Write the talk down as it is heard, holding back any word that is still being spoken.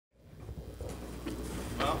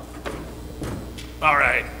All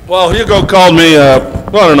right. Well, Hugo called me, I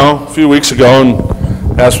don't know, a few weeks ago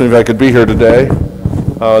and asked me if I could be here today.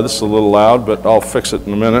 This is a little loud, but I'll fix it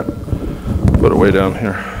in a minute. Put it way down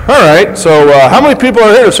here. All right. So how many people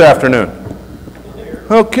are here this afternoon?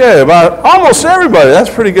 Okay, about almost everybody.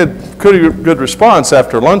 That's pretty good response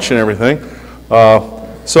after lunch and everything.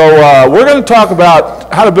 So we're going to talk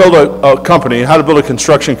about how to build a company, how to build a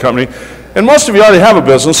construction company. And most of you already have a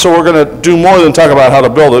business, so we're going to do more than talk about how to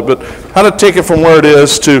build it, but how to take it from where it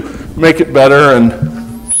is to make it better. And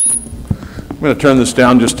I'm going to turn this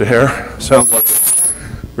down just a hair. Sounds like it's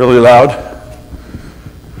really loud.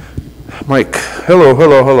 Mike, hello,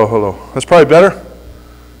 hello, hello, hello. That's probably better? A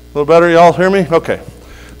little better? You all hear me? Okay.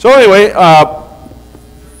 So anyway,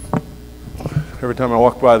 every time I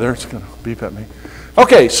walk by there, it's going to beep at me.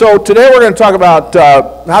 Okay, so today we're going to talk about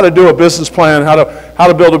how to do a business plan, how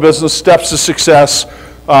to build a business, steps to success.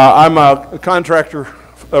 I'm a contractor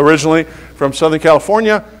originally from Southern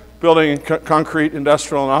California, building concrete,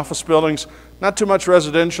 industrial, and office buildings. Not too much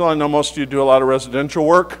residential. I know most of you do a lot of residential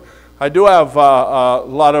work. I do have a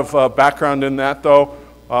lot of background in that, though.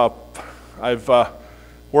 I've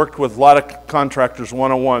worked with a lot of contractors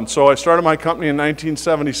one-on-one. So I started my company in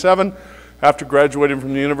 1977. After graduating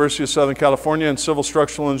from the University of Southern California in civil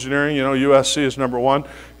structural engineering. You know, USC is #1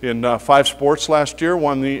 in 5 sports last year,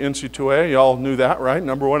 won the NC2A. You all knew that, right?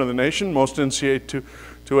 #1 in the nation, most NCAA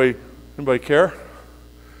 2A. Anybody care?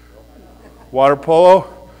 Water polo,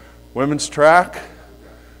 women's track,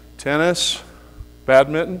 tennis,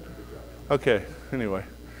 badminton. Okay, anyway.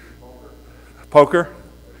 Poker,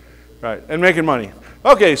 right, and making money.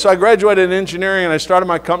 Okay, so I graduated in engineering and I started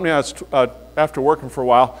my company. I was, after working for a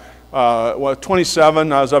while.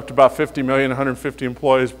 27, I was up to about 50 million, 150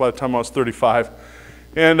 employees by the time I was 35.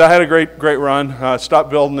 And I had a great run. Stopped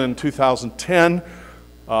building in 2010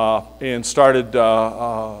 and started,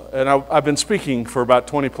 and I've been speaking for about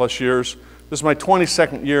 20 plus years. This is my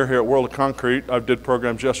 22nd year here at World of Concrete. I did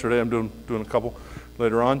programs yesterday. I'm doing a couple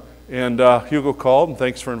later on. And Hugo called, and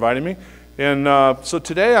thanks for inviting me. And so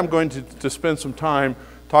today I'm going to spend some time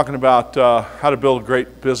talking about how to build a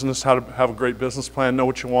great business, how to have a great business plan, know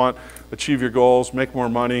what you want, achieve your goals, make more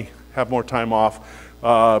money, have more time off.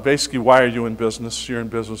 Basically, why are you in business? You're in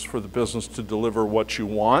business for the business to deliver what you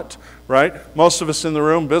want, right? Most of us in the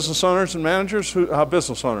room, business owners and managers,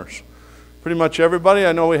 business owners. Pretty much everybody.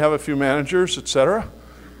 I know we have a few managers, etc.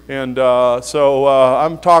 And so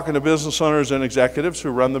I'm talking to business owners and executives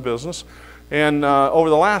who run the business. And over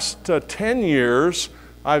the last 10 years,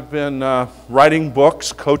 I've been writing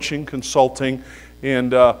books, coaching, consulting,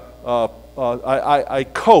 and I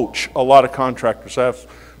coach a lot of contractors. I have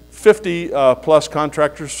 50 plus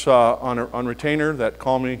contractors on retainer that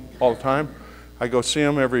call me all the time. I go see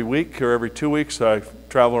them every week or every 2 weeks. I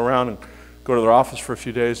travel around and go to their office for a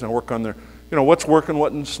few days and I work on their, what's working,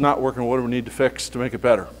 what's not working, what do we need to fix to make it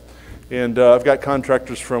better. And I've got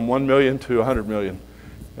contractors from 1 million to 100 million.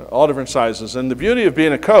 All different sizes. And the beauty of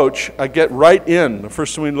being a coach, I get right in. The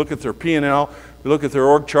first thing we look at their P&L, we look at their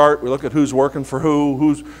org chart, we look at who's working for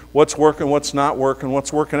what's working, what's not working,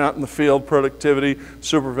 what's working out in the field, productivity,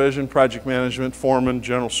 supervision, project management, foreman,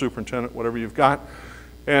 general superintendent, whatever you've got.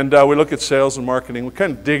 And we look at sales and marketing. We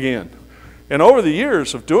kind of dig in. And over the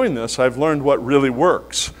years of doing this, I've learned what really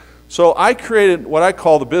works. So I created what I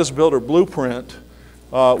call the Biz Builder Blueprint,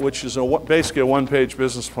 which is basically a one-page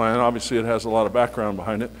business plan. Obviously, it has a lot of background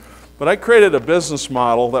behind it. But I created a business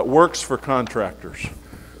model that works for contractors.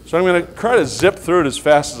 So I'm going to try to zip through it as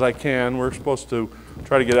fast as I can. We're supposed to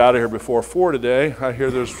try to get out of here before 4 today. I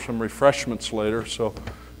hear there's some refreshments later, so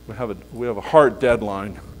we have a hard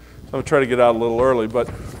deadline. So I'm going to try to get out a little early. But,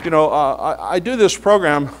 I do this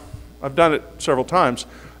program, I've done it several times,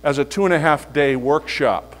 as a 2.5-day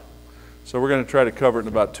workshop. So we're going to try to cover it in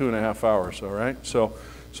about 2.5 hours, all right? So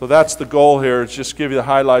that's the goal here, is just give you the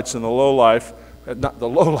highlights and the lowlights, not the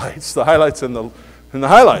lowlights, the highlights and the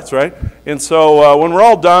highlights, right? And so when we're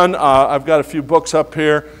all done, I've got a few books up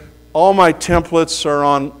here. All my templates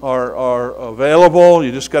are available.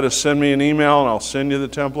 You just got to send me an email and I'll send you the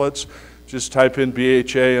templates. Just type in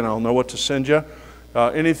BHA and I'll know what to send you.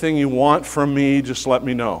 Anything you want from me, just let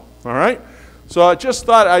me know, all right? So I just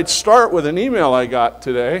thought I'd start with an email I got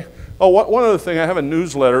today. Oh, one other thing, I have a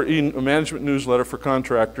newsletter, a management newsletter for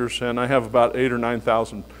contractors, and I have about 8,000 or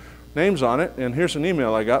 9,000 names on it. And here's an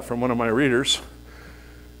email I got from one of my readers.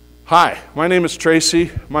 Hi, my name is Tracy.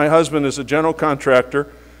 My husband is a general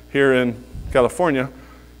contractor here in California.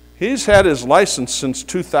 He's had his license since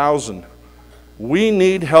 2000. We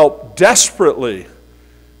need help desperately.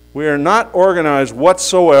 We are not organized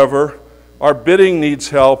whatsoever. Our bidding needs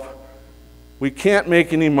help. We can't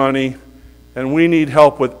make any money. And we need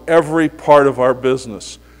help with every part of our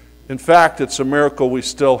business. In fact, it's a miracle we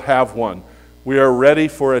still have one. We are ready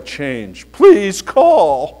for a change. Please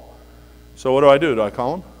call. So what do? Do I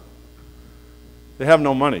call them? They have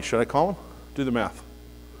no money. Should I call them? Do the math.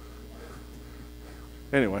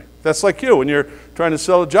 Anyway, that's like you when you're trying to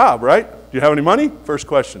sell a job, right? Do you have any money? First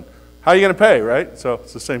question. How are you going to pay, right? So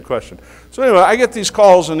it's the same question. So anyway, I get these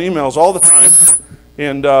calls and emails all the time.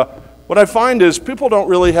 And what I find is people don't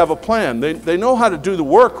really have a plan. They know how to do the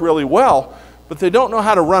work really well, but they don't know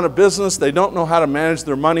how to run a business. They don't know how to manage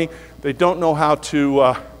their money. They don't know how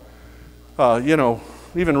to,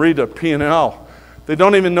 even read a P&L. They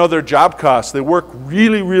don't even know their job costs. They work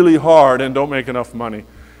really, really hard and don't make enough money.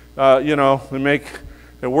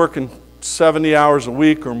 They're working 70 hours a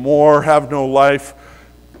week or more, have no life,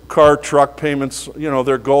 car, truck payments.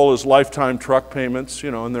 Their goal is lifetime truck payments,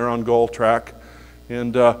 and they're on goal track.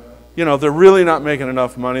 And, they're really not making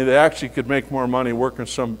enough money. They actually could make more money working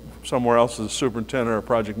somewhere else as a superintendent or a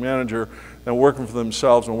project manager than working for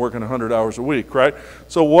themselves and working 100 hours a week, right?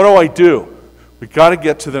 So what do? We got to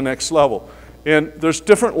get to the next level. And there's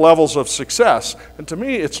different levels of success. And to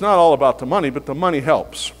me, it's not all about the money, but the money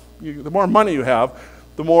helps. The more money you have,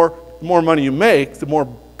 the more money you make, the more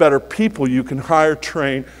better people you can hire,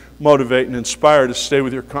 train, motivate, and inspire to stay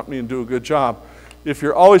with your company and do a good job. If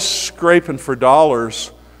you're always scraping for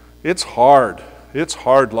dollars, it's hard. It's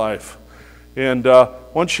hard life. And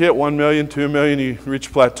once you hit 1 million, 2 million, you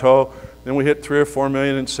reach plateau. Then we hit 3 or 4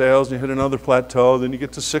 million in sales, and you hit another plateau. Then you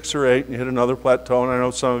get to 6 or 8, and you hit another plateau. And I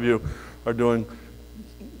know some of you are doing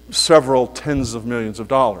several tens of millions of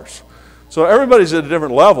dollars. So everybody's at a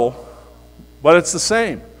different level, but it's the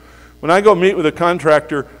same. When I go meet with a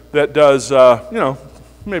contractor that does,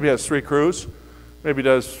 maybe has 3 crews, maybe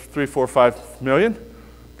does 3, 4, 5 million,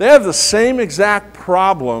 they have the same exact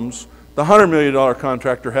problems the $100 million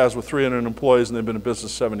contractor has with 300 employees, and they've been in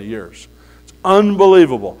business 70 years. It's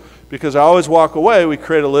unbelievable, because I always walk away, we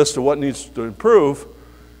create a list of what needs to improve,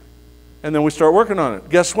 and then we start working on it.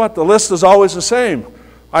 Guess what? The list is always the same.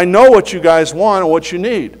 I know what you guys want and what you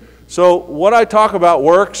need. So what I talk about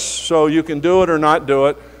works, so you can do it or not do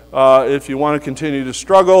it. If you want to continue to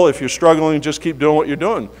struggle, if you're struggling, just keep doing what you're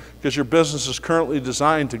doing, because your business is currently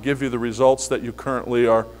designed to give you the results that you currently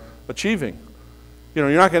are achieving. You're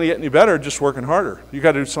not going to get any better just working harder. You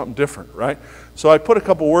got to do something different, right? So I put a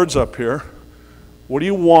couple words up here. What do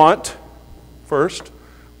you want first?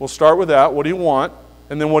 We'll start with that. What do you want?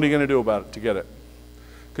 And then what are you going to do about it to get it?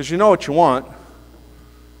 Because you know what you want.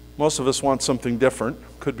 Most of us want something different.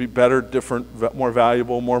 Could be better, different, more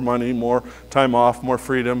valuable, more money, more time off, more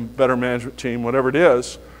freedom, better management team, whatever it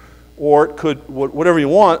is. Or it could, whatever you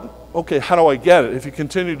want, okay, how do I get it? If you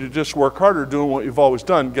continue to just work harder doing what you've always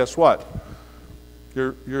done, guess what?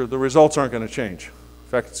 The results aren't going to change. In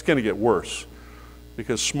fact, it's going to get worse,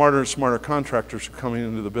 because smarter and smarter contractors are coming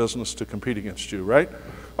into the business to compete against you, right?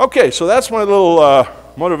 Okay, so that's my little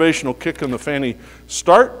motivational kick in the fanny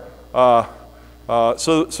start.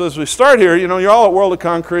 So as we start here, you're all at World of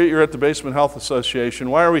Concrete, you're at the Basement Health Association.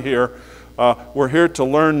 Why are we here? We're here to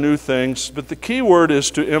learn new things, but the key word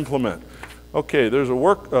is to implement. Okay, there's a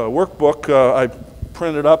workbook I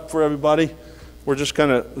printed up for everybody. We're just going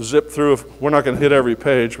to zip through. We're not going to hit every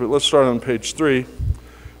page, but let's start on page 3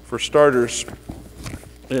 for starters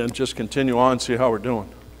and just continue on, see how we're doing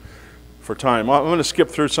for time. I'm going to skip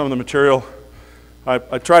through some of the material.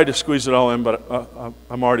 I tried to squeeze it all in, but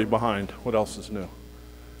I'm already behind. What else is new?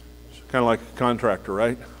 It's kind of like a contractor,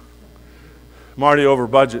 right? I'm already over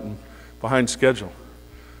budget and behind schedule.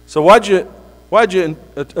 So why'd you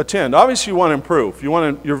attend? Obviously you want to improve.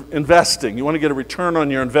 You're investing. You want to get a return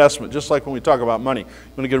on your investment, just like when we talk about money. You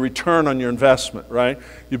want to get a return on your investment, right?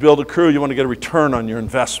 You build a crew, you want to get a return on your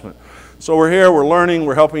investment. So we're here, we're learning,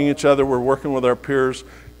 we're helping each other, we're working with our peers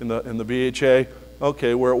in the BHA.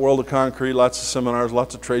 Okay, we're at World of Concrete, lots of seminars,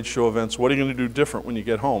 lots of trade show events. What are you going to do different when you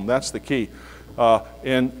get home? That's the key.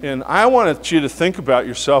 And I want you to think about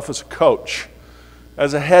yourself as a coach,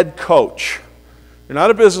 as a head coach. You're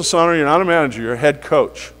not a business owner, you're not a manager, you're a head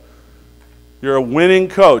coach. You're a winning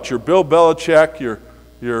coach. You're Bill Belichick, you're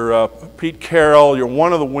Pete Carroll, you're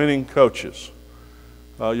one of the winning coaches.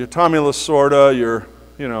 You're Tommy Lasorda, you're,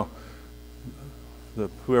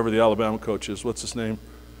 whoever the Alabama coach is, what's his name?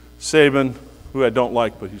 Saban, who I don't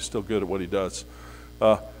like, but he's still good at what he does.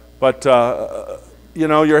 You're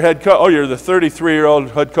head coach. Oh, you're the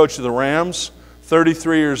 33-year-old head coach of the Rams,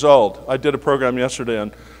 33 years old. I did a program yesterday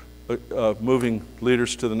on moving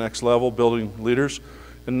leaders to the next level, building leaders,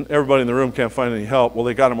 and everybody in the room can't find any help. Well,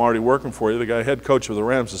 they got him already working for you. The guy head coach of the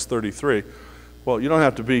Rams is 33. Well, you don't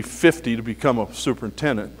have to be 50 to become a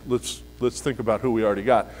superintendent. Let's let's think about who we already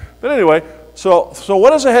got. But anyway, so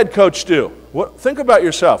what does a head coach do? Think about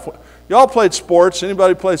yourself. You all played sports.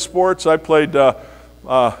 Anybody play sports? I played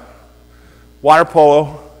water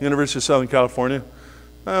polo, University of Southern California.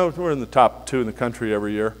 We're in the top 2 in the country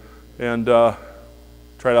every year, and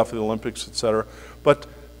tried out for the Olympics, etc. But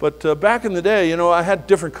back in the day, you know, I had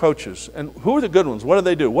different coaches. And who are the good ones? What do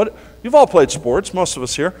they do? You've all played sports, most of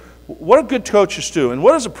us here. What do good coaches do? And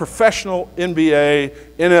what does a professional NBA,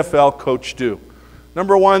 NFL coach do?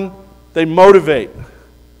 Number one, they motivate.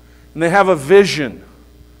 And they have a vision.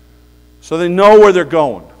 So they know where they're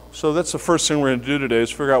going. So that's the first thing we're going to do today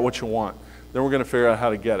is figure out what you want. Then we're going to figure out how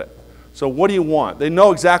to get it. So what do you want? They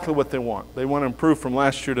know exactly what they want. They want to improve from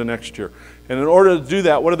last year to next year. And in order to do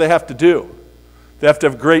that, what do they have to do? They have to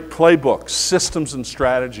have great playbooks, systems and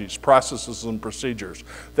strategies, processes and procedures,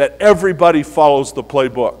 that everybody follows the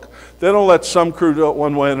playbook. They don't let some crew do it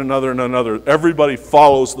one way and another. Everybody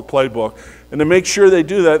follows the playbook. And to make sure they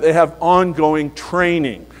do that, they have ongoing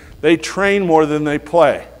training. They train more than they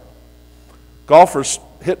play. Golfers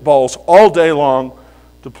hit balls all day long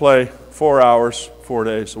to play 4 hours, 4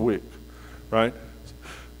 days a week, right?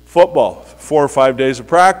 Football, 4 or 5 days of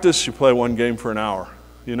practice, you play 1 game for an hour,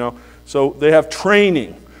 you know? So they have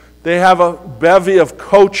training. They have a bevy of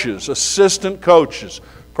coaches, assistant coaches,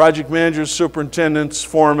 project managers, superintendents,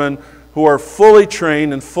 foremen, who are fully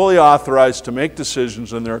trained and fully authorized to make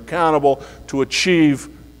decisions, and they're accountable to achieve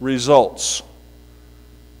results.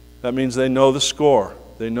 That means they know the score.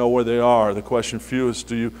 They know where they are. The question for you is,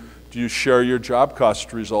 do you share your job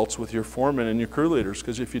cost results with your foremen and your crew leaders?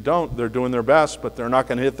 Because if you don't, they're doing their best, but they're not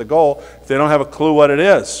going to hit the goal if they don't have a clue what it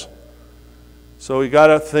is. So you got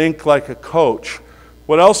to think like a coach.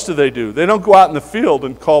 What else do? They don't go out in the field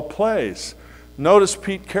and call plays. Notice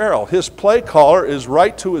Pete Carroll. His play caller is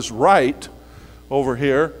right to his right over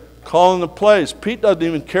here calling the plays. Pete doesn't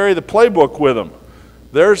even carry the playbook with him.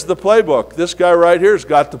 There's the playbook. This guy right here's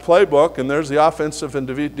got the playbook, and there's the offensive and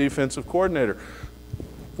defensive coordinator.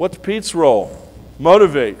 What's Pete's role?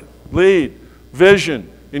 Motivate, lead,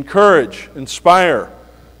 vision, encourage, inspire,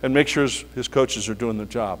 and make sure his coaches are doing their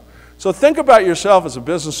job. So think about yourself as a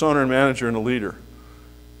business owner and manager and a leader.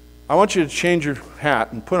 I want you to change your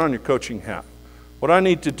hat and put on your coaching hat. What do I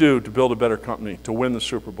need to do to build a better company, to win the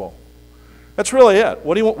Super Bowl? That's really it.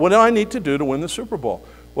 What do I need to do to win the Super Bowl?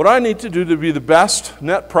 What do I need to do to be the best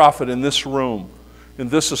net profit in this room, in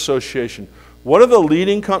this association? What do the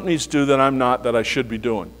leading companies do that I'm not, that I should be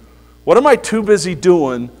doing? What am I too busy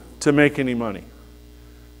doing to make any money?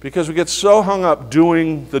 Because we get so hung up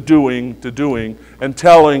doing, and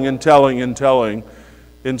telling,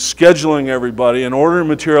 in scheduling everybody, and ordering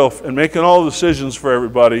material, and making all the decisions for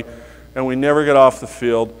everybody, and we never get off the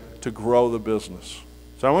field to grow the business.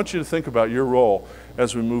 So I want you to think about your role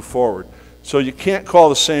as we move forward. So you can't call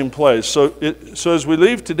the same plays. So as we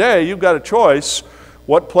leave today, you've got a choice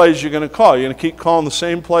what plays you're going to call. You're going to keep calling the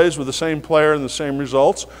same plays with the same player and the same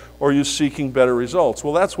results, or are you seeking better results?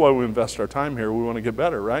 Well, that's why we invest our time here. We want to get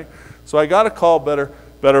better, right? So I got to call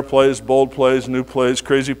better plays, bold plays, new plays,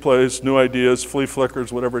 crazy plays, new ideas, flea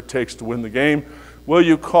flickers, whatever it takes to win the game. Will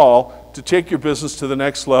you call to take your business to the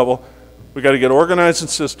next level? We got to get organized and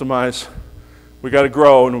systemized. We got to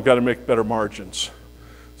grow, and we've got to make better margins.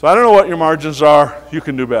 So I don't know what your margins are. You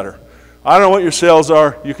can do better. I don't know what your sales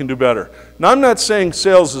are. You can do better. Now, I'm not saying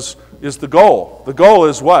sales is the goal. The goal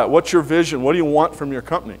is what? What's your vision? What do you want from your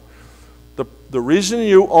company? The reason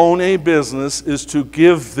you own a business is to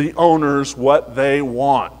give the owners what they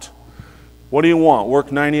want. What do you want?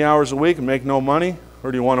 Work 90 hours a week and make no money?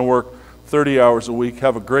 Or do you want to work 30 hours a week,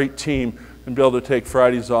 have a great team, and be able to take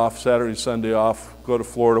Fridays off, Saturday, Sunday off, go to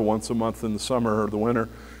Florida once a month in the summer or the winter,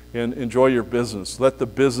 and enjoy your business? Let the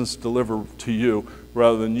business deliver to you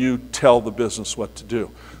rather than you tell the business what to do.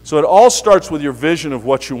 So it all starts with your vision of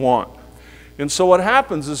what you want. And so what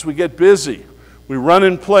happens is we get busy. We run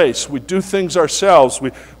in place. We do things ourselves.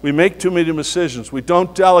 We make too many decisions. We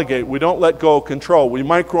don't delegate. We don't let go of control. We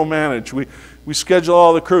micromanage. We schedule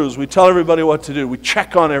all the crews. We tell everybody what to do. We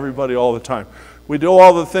check on everybody all the time. We do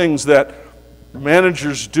all the things that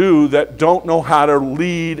managers do that don't know how to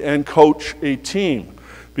lead and coach a team,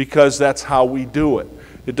 because that's how we do it.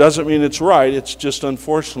 It doesn't mean it's right. It's just,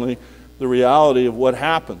 unfortunately, the reality of what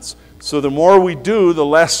happens. So the more we do, the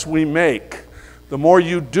less we make. The more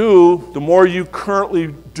you do, the more you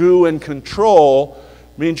currently do and control,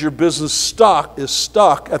 means your business is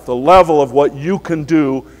stuck at the level of what you can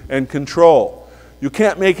do and control. You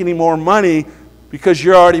can't make any more money because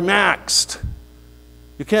you're already maxed.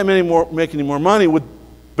 You can't make any more money with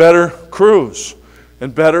better crews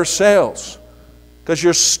and better sales, because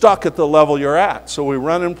you're stuck at the level you're at. So we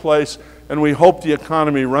run in place and we hope the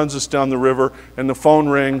economy runs us down the river and the phone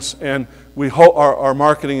rings, and we hope our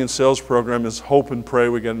marketing and sales program is hope and pray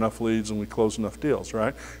we get enough leads and we close enough deals,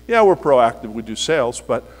 right? Yeah, we're proactive, we do sales,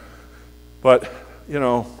 but you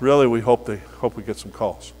know, really we hope we get some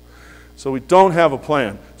calls. So we don't have a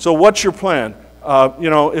plan. So what's your plan? You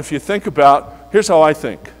know, if you think about, here's how I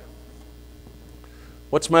think.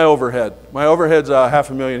 What's my overhead? My overhead's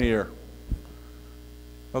 $500,000 a year.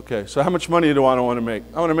 Okay, so how much money do I want to make?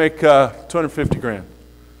 I want to make 250 grand.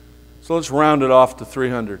 So let's round it off to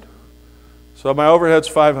 300. So my overhead's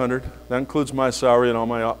 500. That includes my salary and all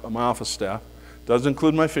my office staff. Doesn't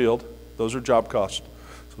include my field. Those are job costs.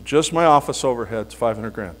 So just my office overhead's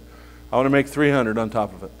 500 grand. I want to make 300 on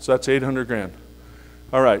top of it. So that's 800 grand.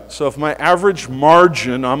 All right, so if my average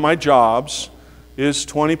margin on my jobs is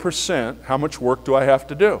 20%, how much work do I have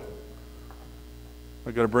to do?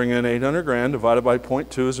 I've got to bring in 800 grand divided by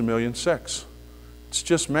 0.2 is 1,000,006. It's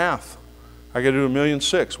just math. I got to do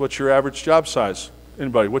 1,000,006. What's your average job size?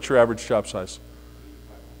 Anybody, what's your average job size?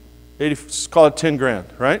 80, let's call it 10 grand,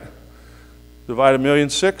 right? Divide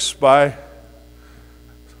 1,000,006 by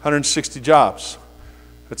 160 jobs.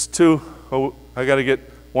 That's I got to get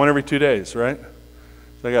one every 2 days, right?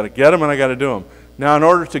 So I got to get them and I got to do them. Now, in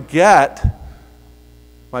order to get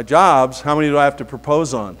my jobs, how many do I have to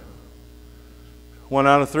propose on? 1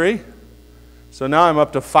 out of 3? So now I'm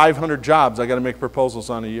up to 500 jobs I got to make proposals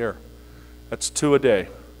on a year. That's 2 a day.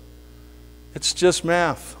 It's just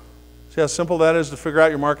math. See how simple that is to figure out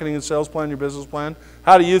your marketing and sales plan, your business plan?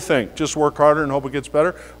 How do you think? Just work harder and hope it gets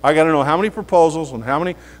better? I got to know how many proposals and how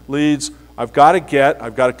many leads I've got to get.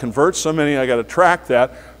 I've got to convert so many. I got to track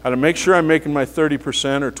that. I got to make sure I'm making my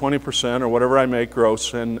 30% or 20% or whatever I make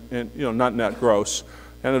gross, and you know, not net, gross,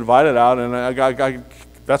 and divide it out. And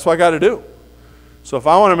that's what I got to do. So if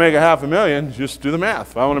I want to make $500,000, just do the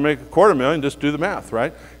math. If I want to make $250,000, just do the math,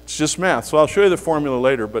 right? It's just math. So I'll show you the formula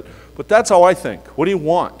later, but that's how I think. What do you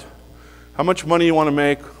want? How much money you want to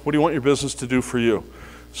make? What do you want your business to do for you?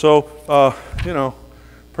 So, you know,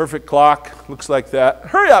 perfect clock, looks like that.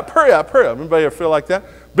 Hurry up, hurry up, hurry up. Anybody ever feel like that?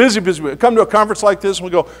 Busy, busy. We come to a conference like this and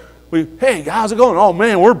we go, hey, how's it going? Oh,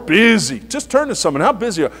 man, we're busy. Just turn to someone. How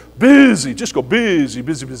busy are you? Busy. Just go busy,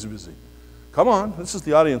 busy, busy, busy. Come on. This is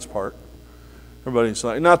the audience part. Everybody's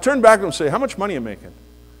like, now turn back and say, how much money are you making?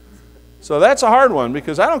 So that's a hard one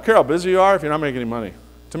because I don't care how busy you are if you're not making any money.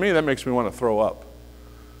 To me, that makes me want to throw up.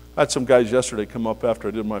 I had some guys yesterday come up after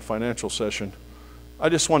I did my financial session. I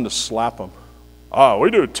just wanted to slap them. Oh, we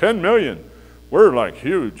do 10 million. We're like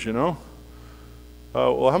huge, you know.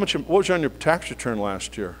 Well, what was on your tax return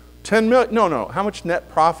last year? 10 million? No. How much net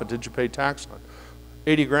profit did you pay tax on?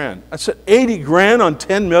 80 grand. I said, 80 grand on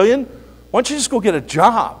 10 million? Why don't you just go get a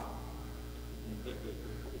job?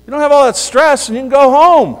 You don't have all that stress and you can go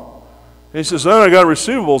home. And he says, then I got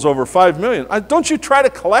receivables over 5 million. Don't you try to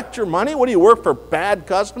collect your money? What do you work for, bad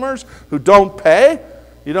customers who don't pay?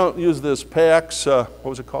 You don't use this PayX, what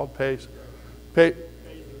was it called? Pay. You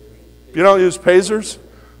don't use Pazers?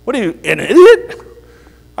 What are you, an idiot?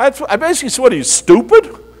 I basically said, what are you,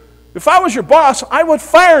 stupid? If I was your boss, I would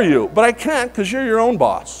fire you, but I can't because you're your own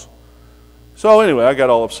boss. So anyway, I got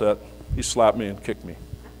all upset. He slapped me and kicked me.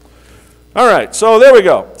 All right, so there we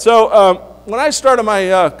go. So when I started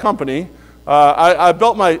my company, I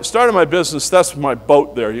started my business. That's my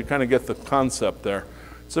boat there. You kind of get the concept there.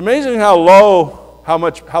 It's amazing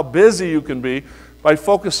how busy you can be by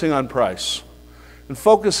focusing on price and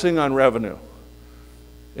focusing on revenue.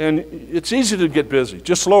 And it's easy to get busy.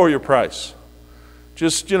 Just lower your price.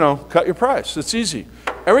 Just, you know, cut your price. It's easy.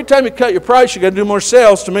 Every time you cut your price, you got to do more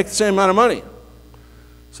sales to make the same amount of money.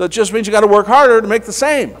 So it just means you got to work harder to make the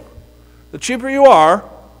same. The cheaper you are,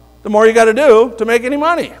 the more you got to do to make any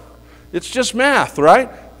money. It's just math, right?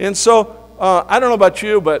 And so I don't know about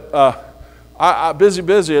you, but busy.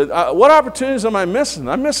 What opportunities am I missing?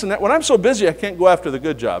 I'm missing that. When I'm so busy, I can't go after the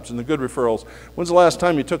good jobs and the good referrals. When's the last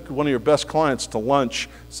time you took one of your best clients to lunch,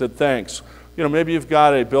 said thanks? You know, maybe you've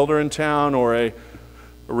got a builder in town or a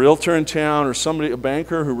realtor in town or somebody, a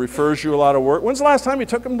banker who refers you a lot of work. When's the last time you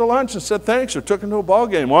took them to lunch and said thanks or took them to a ball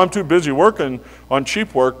game? Well, I'm too busy working on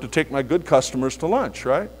cheap work to take my good customers to lunch,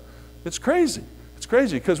 right? It's crazy. It's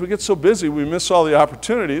crazy because we get so busy we miss all the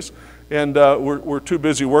opportunities and we're too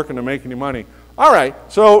busy working to make any money. All right,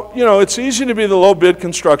 so, you know, it's easy to be the low bid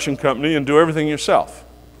construction company and do everything yourself.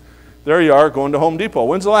 There you are going to Home Depot.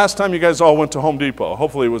 When's the last time you guys all went to Home Depot?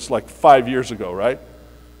 Hopefully it was like 5 years ago, right?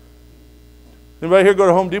 Anybody here go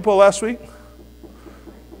to Home Depot last week?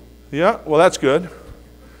 Yeah? Well, that's good.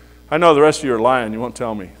 I know the rest of you are lying. You won't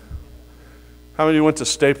tell me. How many of you went to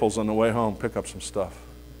Staples on the way home, pick up some stuff?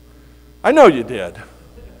 I know you did.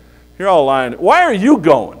 You're all lying. Why are you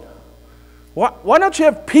going? Why don't you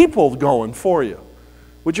have people going for you?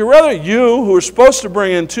 Would you rather you, who are supposed to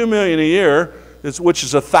bring in $2 million a year, which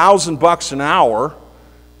is $1,000 an hour,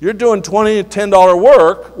 you're doing $20, $10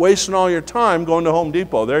 work, wasting all your time going to Home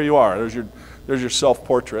Depot. There you are. There's your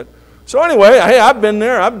self-portrait. So anyway, hey, I've been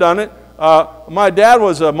there. I've done it. My dad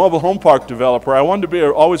was a mobile home park developer. I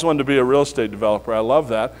always wanted to be a real estate developer. I love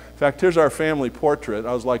that. In fact, here's our family portrait.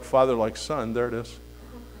 I was like father, like son. There it is.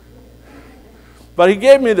 But he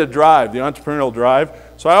gave me the drive, the entrepreneurial drive.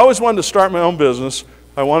 So I always wanted to start my own business.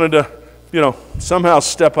 I wanted to, somehow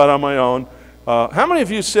step out on my own. How many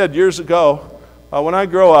of you said years ago, when I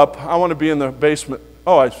grow up, I want to be in the basement?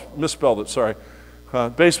 Oh, I misspelled it, sorry.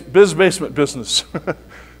 Basement business.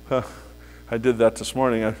 I did that this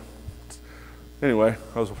morning. Anyway,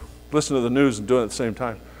 I was listening to the news and doing it at the same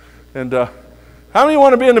time. And how many of you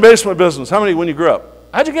want to be in the basement business? How many when you grew up?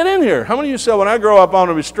 How'd you get in here? How many of you said, when I grow up, I want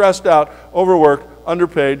to be stressed out, overworked,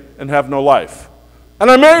 underpaid, and have no life?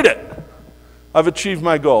 And I made it. I've achieved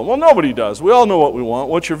my goal. Well, nobody does. We all know what we want.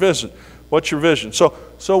 What's your vision? What's your vision? So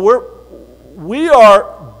we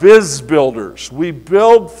are biz builders. We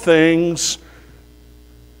build things.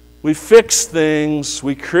 We fix things,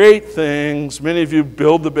 we create things. Many of you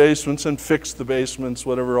build the basements and fix the basements,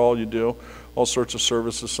 whatever all you do, all sorts of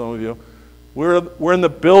services, some of you. We're in the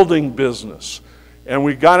building business, and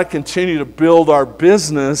we've got to continue to build our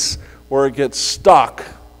business or it gets stuck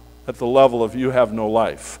at the level of you have no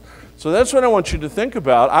life. So that's what I want you to think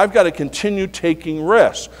about. I've got to continue taking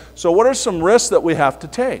risks. So what are some risks that we have to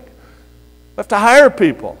take? We have to hire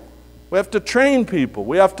people. We have to train people.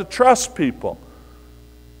 We have to trust people.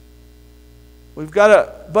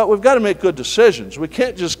 But we've got to make good decisions. We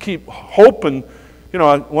can't just keep hoping.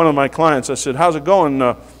 One of my clients, I said, how's it going,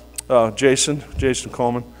 Jason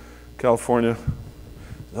Coleman, California?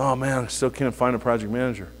 Oh, man, I still can't find a project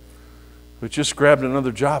manager. We just grabbed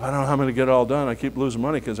another job. I don't know how I'm going to get it all done. I keep losing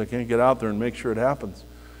money because I can't get out there and make sure it happens.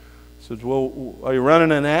 I said, well, are you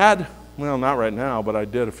running an ad? Well, not right now, but I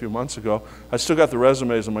did a few months ago. I still got the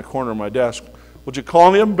resumes in my corner of my desk. Would you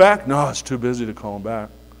call him back? No, it's too busy to call him back.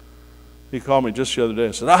 He called me just the other day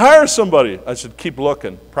and said, I hire somebody. I said, keep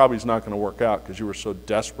looking. Probably it's not going to work out because you were so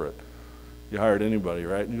desperate. You hired anybody,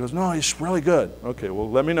 right? And he goes, no, he's really good. Okay, well,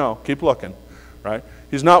 let me know. Keep looking, right?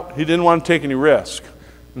 He didn't want to take any risk.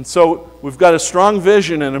 And so we've got a strong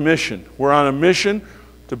vision and a mission. We're on a mission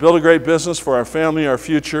to build a great business for our family, our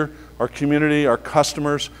future, our community, our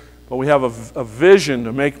customers. But we have a vision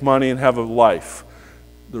to make money and have a life.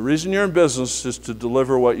 The reason you're in business is to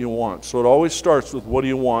deliver what you want. So it always starts with what do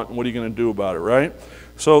you want and what are you going to do about it, right?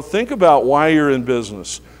 So think about why you're in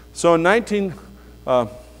business. So in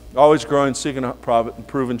always growing, seeking profit,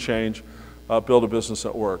 improving change, build a business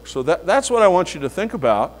that works. So that's what I want you to think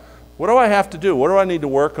about. What do I have to do? What do I need to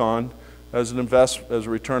work on as a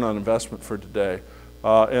return on investment for today?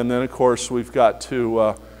 And then, of course, we've got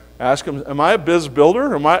to ask them, am I a biz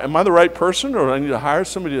builder? Am I the right person, or do I need to hire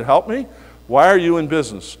somebody to help me? Why are you in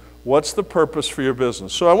business? What's the purpose for your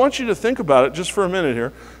business? So I want you to think about it just for a minute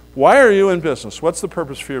here. Why are you in business? What's the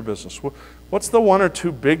purpose for your business? What's the one or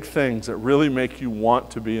two big things that really make you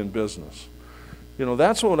want to be in business?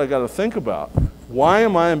 That's what I got to think about. Why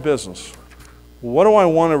am I in business? What do I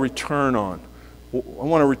want to return on? I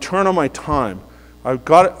want to return on my time.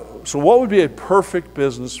 So what would be a perfect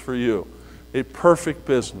business for you? A perfect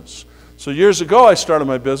business. So years ago I started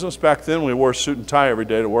my business. Back then we wore a suit and tie every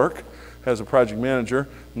day to work as a project manager.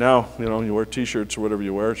 Now, you wear t-shirts or whatever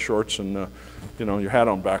you wear, shorts, and your hat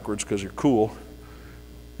on backwards because you're cool.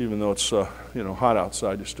 Even though it's hot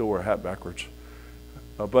outside, you still wear a hat backwards.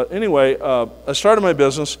 But anyway, I started my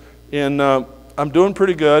business, and I'm doing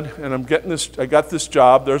pretty good, and I got this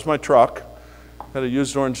job. There's my truck. Had a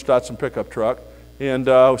used orange Datsun pickup truck, and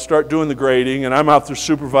start doing the grading, and I'm out there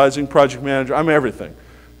supervising, project manager. I'm everything.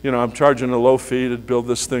 I'm charging a low fee to build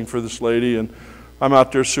this thing for this lady, and I'm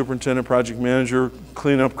out there superintendent, project manager,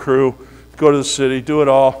 cleanup crew, go to the city, do it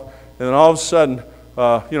all, and then all of a sudden,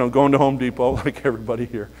 going to Home Depot like everybody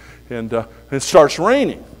here, and it starts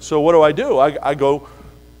raining. So what do? I go,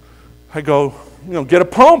 get a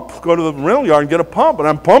pump, go to the rental yard and get a pump, and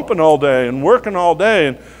I'm pumping all day and working all day,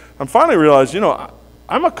 and I'm finally realized,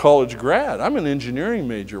 I'm a college grad. I'm an engineering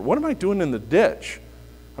major. What am I doing in the ditch?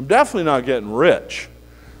 I'm definitely not getting rich.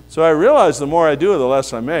 So I realized the more I do, the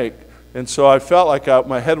less I make. And so I felt like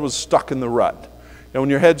my head was stuck in the rut. And when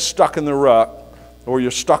your head's stuck in the rut, or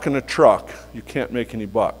you're stuck in a truck, you can't make any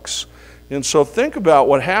bucks. And so think about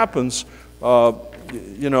what happens,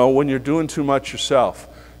 when you're doing too much yourself.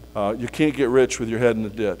 You can't get rich with your head in the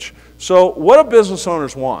ditch. So what do business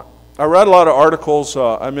owners want? I read a lot of articles.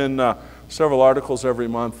 I'm in several articles every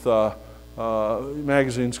month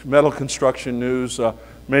magazines, Metal Construction News,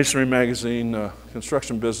 Masonry Magazine,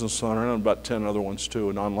 Construction Business Owner, and about 10 other ones too,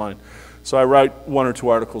 and online. So I write 1 or 2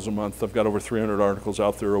 articles a month. I've got over 300 articles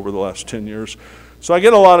out there over the last 10 years. So I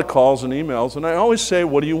get a lot of calls and emails, and I always say,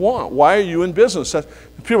 what do you want? Why are you in business?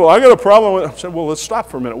 People, I got a problem with it. I said, well, let's stop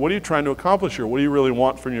for a minute. What are you trying to accomplish here? What do you really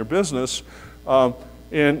want from your business? And,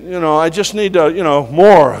 you know, I just need to, you know,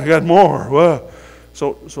 more. I got more. Well,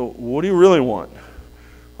 so what do you really want?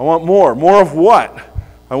 I want more. More of what?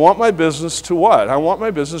 I want my business to what? I want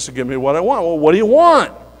my business to give me what I want. Well, what do you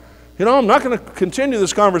want? You know, I'm not going to continue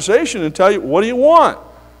this conversation and tell you, what do you want?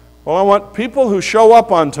 Well, I want people who show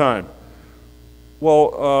up on time.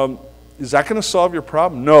 Well, is that going to solve your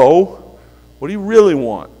problem? No. What do you really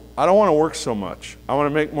want? I don't want to work so much. I want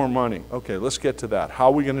to make more money. Okay, let's get to that. How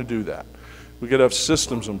are we going to do that? We got to have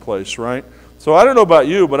systems in place, right? So I don't know about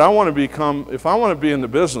you, but I want to become, if I want to be in the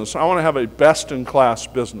business, I want to have a best-in-class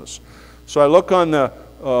business. So I look on the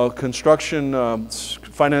Construction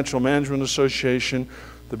Financial Management Association,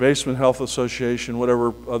 the Basement Health Association,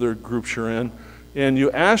 whatever other groups you're in, and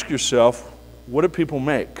you ask yourself, what do people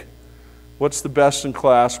make? What's the best in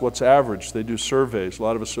class? What's average? They do surveys. A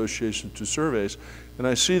lot of associations do surveys. And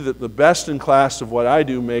I see that the best in class of what I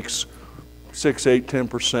do makes 6, 8,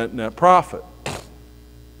 10% net profit.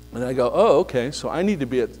 And I go, oh, okay, so I need to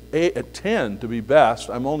be at 10 to be best.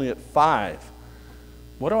 I'm only at 5.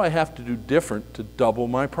 What do I have to do different to double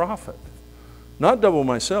my profit? Not double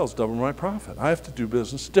my sales, double my profit. I have to do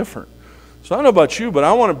business different. So I don't know about you, but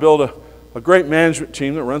I want to build a great management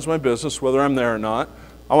team that runs my business, whether I'm there or not.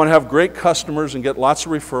 I want to have great customers and get lots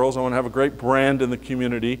of referrals. I want to have a great brand in the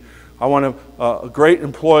community. I want to have great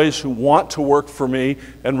employees who want to work for me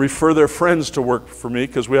and refer their friends to work for me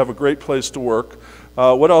because we have a great place to work.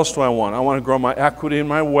 What else do I want? I want to grow my equity and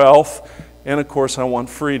my wealth, and of course I want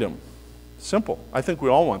freedom. Simple. I think we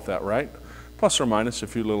all want that, right? Plus or minus a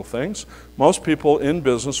few little things. Most people in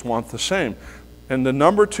business want the same. And the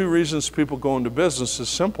number 2 reasons people go into business is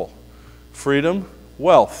simple. Freedom,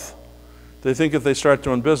 wealth. They think if they start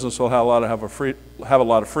doing business, they'll have a lot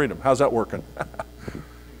of freedom. How's that working?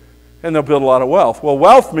 And they'll build a lot of wealth. Well,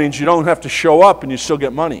 wealth means you don't have to show up and you still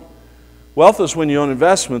get money. Wealth is when you own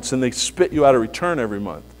investments and they spit you out a return every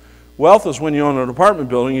month. Wealth is when you own an apartment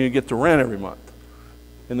building and you get the rent every month.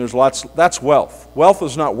 And there's lots, that's wealth. Wealth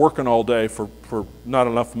is not working all day for not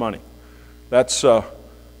enough money. That's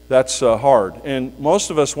hard. And most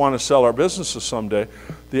of us want to sell our businesses someday.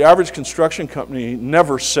 The average construction company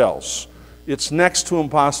never sells. It's next to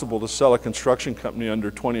impossible to sell a construction company under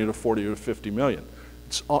 20 to 40 to 50 million.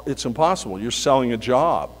 It's impossible. You're selling a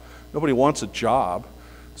job. Nobody wants a job.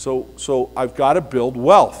 So I've got to build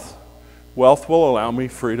wealth. Wealth will allow me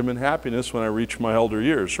freedom and happiness when I reach my elder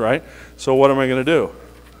years, right? So what am I going to do?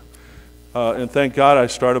 And thank God I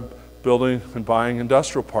started building and buying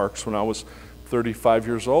industrial parks when I was 35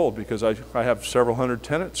 years old because I have several hundred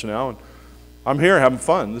tenants now, and I'm here having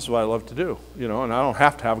fun. This is what I love to do, you know, and I don't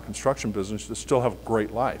have to have a construction business to still have a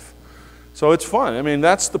great life. So it's fun. I mean,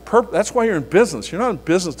 that's why you're in business. You're not in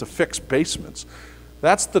business to fix basements.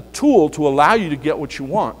 That's the tool to allow you to get what you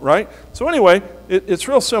want, right? So anyway, it's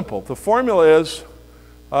real simple. The formula is,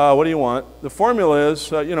 what do you want? The formula is,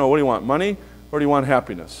 you know, what do you want? Money or do you want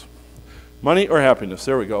happiness? Money or happiness,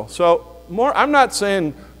 there we go. So I'm not saying,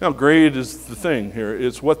 you know, greed is the thing here.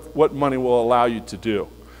 It's what money will allow you to do.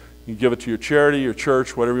 You can give it to your charity, your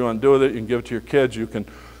church, whatever you want to do with it. You can give it to your kids. You can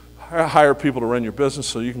hire people to run your business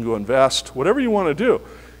so you can go invest, whatever you want to do.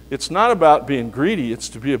 It's not about being greedy. It's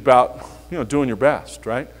to be about, you know, doing your best,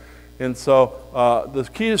 right? And so the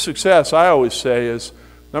key to success, I always say, is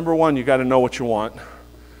number 1, you got to know what you want.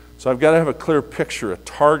 So I've got to have a clear picture, a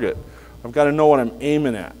target. I've got to know what I'm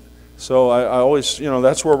aiming at. So I always, you know,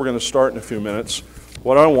 that's where we're going to start in a few minutes.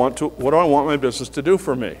 What do I want my business to do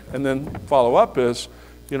for me? And then follow up is,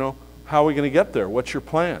 you know, how are we going to get there? What's your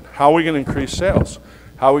plan? How are we going to increase sales?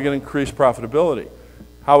 How are we going to increase profitability?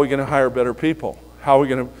 How are we going to hire better people? How are we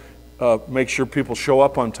going to make sure people show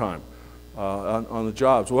up on time on the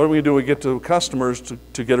jobs? What are we going to do when we get to customers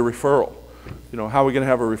to get a referral? You know, how are we going to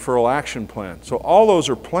have a referral action plan? So all those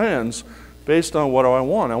are plans based on what do I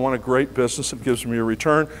want. I want a great business that gives me a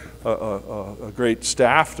return, a great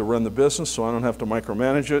staff to run the business so I don't have to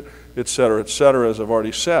micromanage it, et cetera, as I've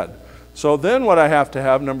already said. So then what I have to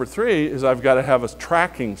have, number 3, is I've got to have a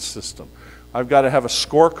tracking system. I've got to have a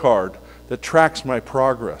scorecard that tracks my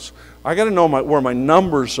progress. I got to know where my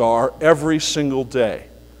numbers are every single day.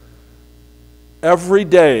 Every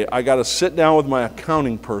day I got to sit down with my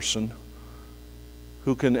accounting person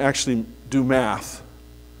who can actually do math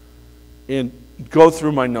and go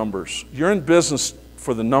through my numbers. You're in business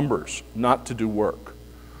for the numbers, not to do work.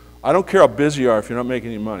 I don't care how busy you are if you're not making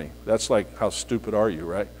any money. That's like, how stupid are you,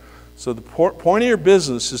 right? So the point of your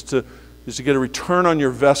business is to get a return on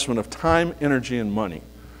your investment of time, energy, and money.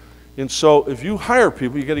 And so if you hire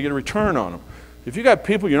people, you got to get a return on them. If you got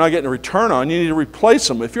people you're not getting a return on, you need to replace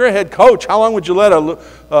them. If you're a head coach, how long would you let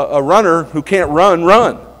a runner who can't run?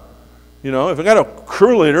 You know, if I got a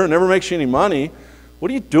crew leader and never makes you any money, what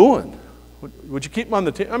are you doing? Would you keep them on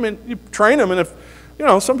the team? I mean, you train them, and if, you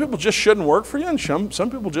know, some people just shouldn't work for you, and some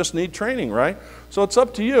people just need training, right? So it's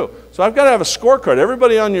up to you. So I've got to have a scorecard.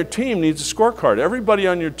 Everybody on your team needs a scorecard. Everybody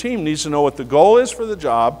on your team needs to know what the goal is for the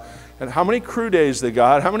job and how many crew days they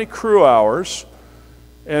got, how many crew hours,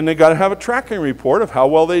 and they got to have a tracking report of how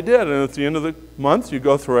well they did. And at the end of the month, you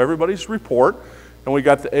go through everybody's report, and we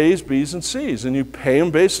got the A's, B's, and C's, and you pay them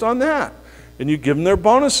based on that. And you give them their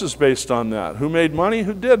bonuses based on that. Who made money,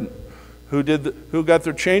 who didn't? Who got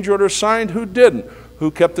their change order signed, who didn't?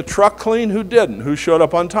 Who kept the truck clean, who didn't? Who showed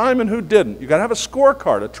up on time and who didn't? You got to have a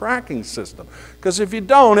scorecard, a tracking system. Because if you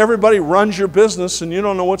don't, everybody runs your business and you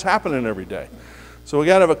don't know what's happening every day. So we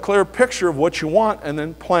got to have a clear picture of what you want and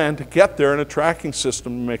then plan to get there in a tracking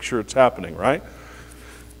system to make sure it's happening, right?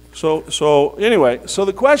 So anyway, so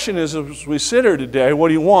the question is, as we sit here today, what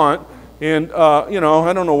do you want? And, you know,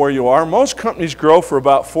 I don't know where you are. Most companies grow for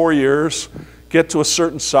about 4 years, get to a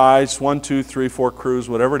certain size, 1, 2, 3, 4 crews,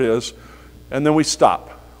 whatever it is, and then we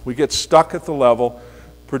stop. We get stuck at the level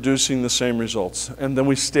producing the same results, and then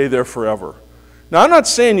we stay there forever. Now, I'm not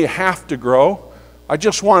saying you have to grow. I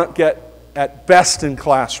just want to get at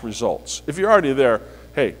best-in-class results. If you're already there,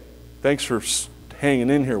 hey, thanks for hanging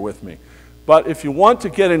in here with me. But if you want to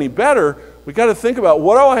get any better, we got to think about,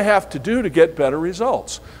 what do I have to do to get better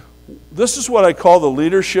results? This is what I call the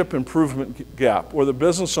leadership improvement gap, or the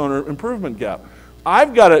business owner improvement gap.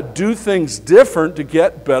 I've got to do things different to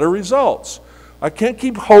get better results. I can't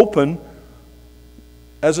keep hoping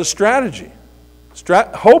as a strategy.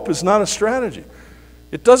 Hope is not a strategy.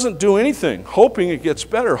 It doesn't do anything. Hoping it gets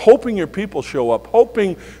better, hoping your people show up,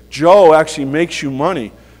 hoping Joe actually makes you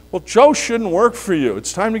money. Well, Joe shouldn't work for you.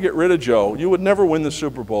 It's time to get rid of Joe. You would never win the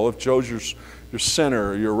Super Bowl if Joe's your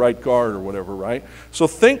center or your right guard or whatever, right? So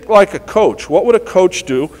think like a coach. What would a coach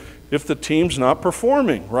do if the team's not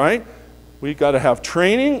performing, right? We got to have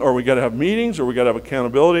training, or we got to have meetings, or we got to have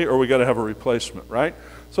accountability, or we got to have a replacement, right?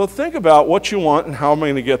 So think about what you want and how am I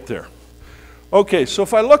going to get there. Okay, so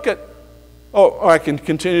if I look at, I can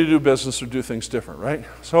continue to do business or do things different, right?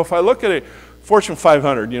 So if I look at a Fortune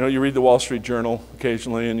 500, you know, you read the Wall Street Journal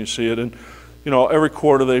occasionally and you see it, and you know, every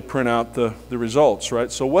quarter they print out the results,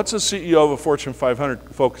 right? So what's a CEO of a Fortune 500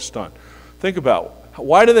 focused on? Think about,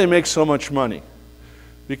 why do they make so much money?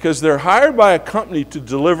 Because they're hired by a company to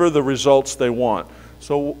deliver the results they want.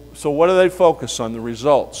 So what do they focus on? The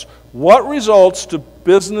results. What results do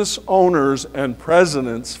business owners and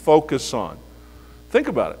presidents focus on? Think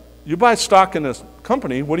about it. You buy stock in a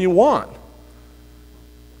company, what do you want?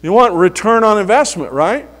 You want return on investment,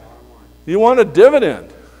 right? You want a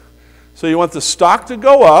dividend. So you want the stock to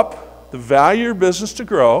go up, the value of your business to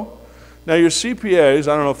grow. Now your CPAs,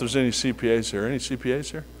 I don't know if there's any CPAs here. Any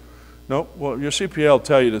CPAs here? No? Well, your CPA will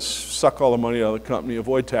tell you to suck all the money out of the company,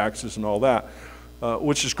 avoid taxes and all that,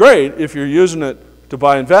 which is great if you're using it to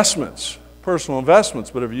buy investments, personal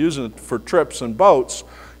investments, but if you're using it for trips and boats,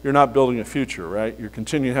 you're not building a future, right? You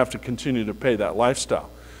have to continue to pay that lifestyle.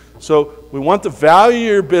 So we want the value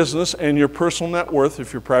of your business and your personal net worth,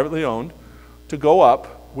 if you're privately owned, to go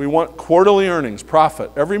up. We want quarterly earnings, profit.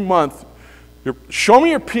 Every month, show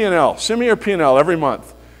me your P&L. Send me your P&L every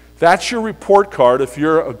month. That's your report card if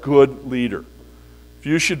you're a good leader. If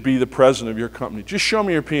you should be the president of your company, just show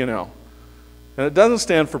me your P&L. And it doesn't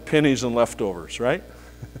stand for pennies and leftovers, right?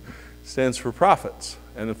 It stands for profits.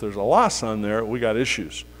 And if there's a loss on there, we got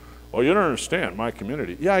issues. Well, you don't understand my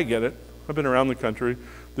community. Yeah, I get it. I've been around the country.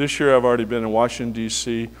 This year I've already been in Washington,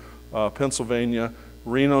 D.C., Pennsylvania,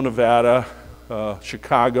 Reno, Nevada,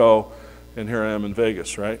 Chicago, and here I am in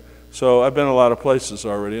Vegas, right? So I've been a lot of places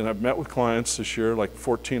already, and I've met with clients this year, like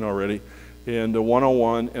 14 already, and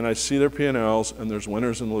one-on-one, and I see their P&Ls, and there's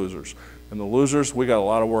winners and losers. And the losers, we got a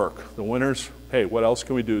lot of work. The winners, hey, what else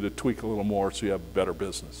can we do to tweak a little more so you have better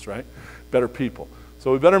business, right? Better people.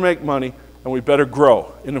 So we better make money, and we better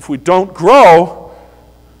grow. And if we don't grow,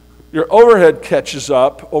 your overhead catches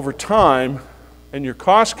up over time, and your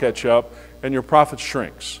costs catch up, and your profit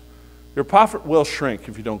shrinks. Your profit will shrink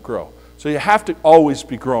if you don't grow. So you have to always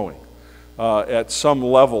be growing at some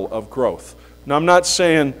level of growth. Now, I'm not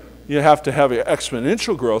saying you have to have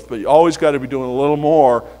exponential growth, but you always got to be doing a little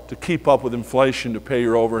more to keep up with inflation, to pay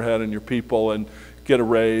your overhead and your people and get a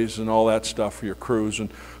raise and all that stuff for your crews and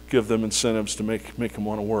give them incentives to make them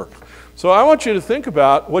want to work. So I want you to think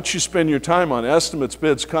about what you spend your time on: estimates,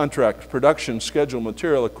 bids, contracts, production, schedule,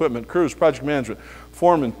 material, equipment, crews, project management,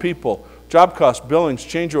 foreman, people, job costs, billings,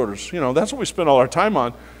 change orders. That's what we spend all our time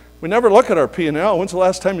on. We never look at our P&L. When's the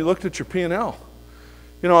last time you looked at your P&L?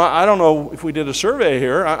 I don't know if we did a survey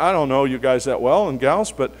here. I don't know you guys that well and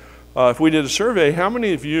gals, but if we did a survey, how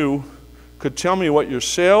many of you could tell me what your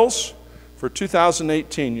sales for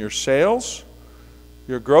 2018, your sales,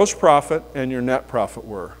 your gross profit, and your net profit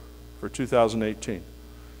were for 2018?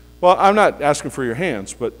 Well, I'm not asking for your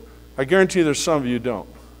hands, but I guarantee there's some of you don't.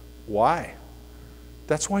 Why?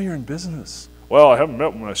 That's why you're in business. Well, I haven't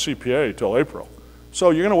met my CPA till April.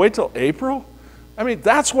 So you're going to wait till April? I mean,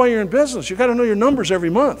 that's why you're in business. You've got to know your numbers every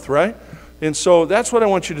month, right? And so that's what I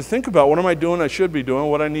want you to think about. What am I doing I should be doing?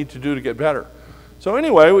 What I need to do to get better? So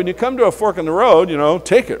anyway, when you come to a fork in the road,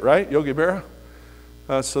 take it, right, Yogi Berra?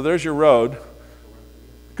 So there's your road.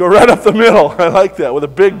 Go right up the middle. I like that, with a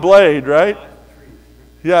big blade, right?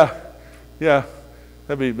 Yeah.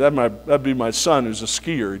 That'd be my son, who's a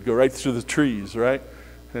skier. He'd go right through the trees, right?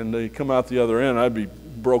 And he'd come out the other end. I'd be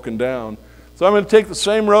broken down. So I'm going to take the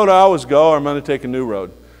same road I always go, or I'm going to take a new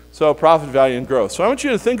road. So profit, value, and growth. So I want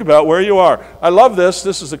you to think about where you are. I love this.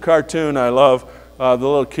 This is a cartoon I love. The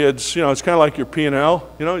little kids, it's kind of like your P&L.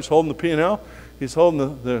 He's holding the P&L. He's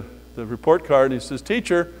holding the report card, and he says,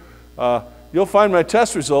 "Teacher, you'll find my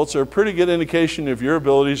test results are a pretty good indication of your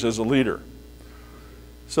abilities as a leader.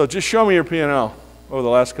 So just show me your P&L over the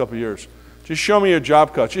last couple of years. Just show me your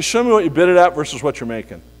job cost. Just show me what you bid it at versus what you're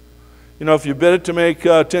making. If you bid it to make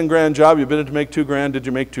a 10 grand job, you bid it to make 2 grand, did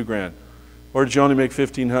you make 2 grand? Or did you only make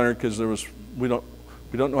 1,500 because we don't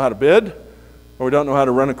know how to bid, or we don't know how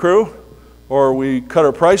to run a crew, or we cut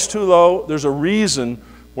our price too low? There's a reason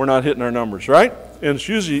we're not hitting our numbers, right? And it's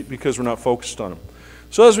usually because we're not focused on them.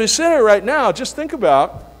 So as we sit here right now, just think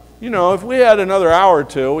about, if we had another hour or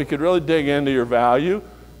two, we could really dig into your value,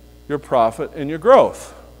 your profit, and your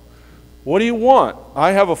growth. What do you want?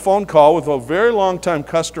 I have a phone call with a very long-time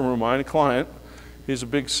customer of mine, a client. He's a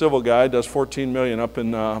big civil guy, does $14 million up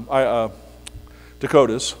in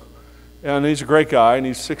Dakotas. And he's a great guy, and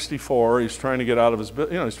he's 64. He's trying to get out of his,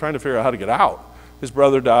 he's trying to figure out how to get out. His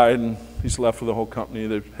brother died, and he's left with the whole company.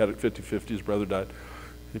 They had it 50-50. His brother died.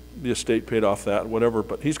 The estate paid off that, whatever.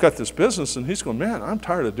 But he's got this business, and he's going, man, I'm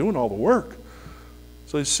tired of doing all the work.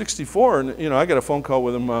 So he's 64, and I got a phone call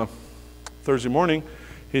with him Thursday morning.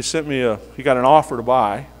 He sent me he got an offer to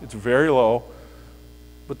buy. It's very low,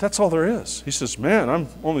 but that's all there is. He says, man, I'm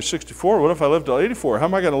only 64. What if I live till 84? How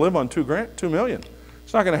am I going to live on $2 million?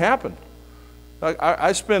 It's not going to happen.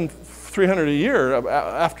 I spend $300 a year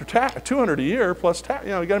after tax, $200 a year plus tax.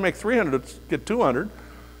 You got to make $300 to get $200.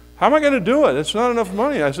 How am I going to do it? It's not enough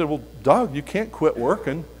money. I said, well, Doug, you can't quit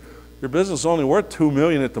working. Your business is only worth $2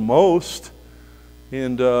 million at the most.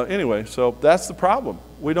 And anyway, so that's the problem.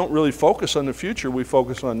 We don't really focus on the future. We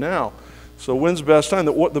focus on now. So when's the best time?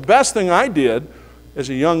 The best thing I did as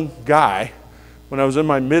a young guy, when I was in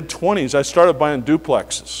my mid-20s, I started buying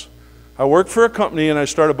duplexes. I worked for a company, and I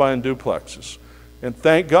started buying duplexes. And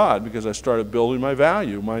thank God, because I started building my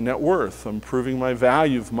value, my net worth, improving my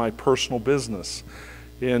value of my personal business.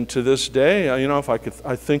 And to this day, if I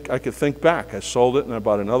could think back. I sold it, and I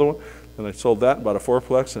bought another one. And I sold that and bought a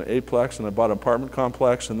 4-plex and an 8-plex, and I bought an apartment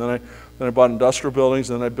complex, and then I bought industrial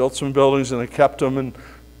buildings, and then I built some buildings, and I kept them, and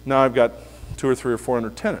now I've got 200 or 300 or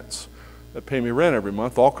 400 tenants that pay me rent every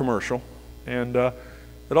month, all commercial. And it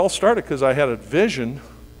all started because I had a vision,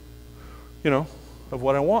 of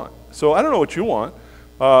what I want. So I don't know what you want,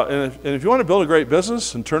 and if you want to build a great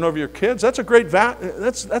business and turn over your kids, that's a great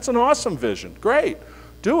that's an awesome vision. Great,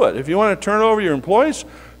 do it. If you want to turn over your employees,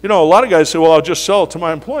 a lot of guys say, well, I'll just sell it to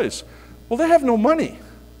my employees. Well, they have no money.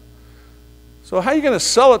 So how are you going to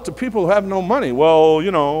sell it to people who have no money? Well,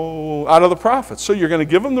 out of the profits. So you're going to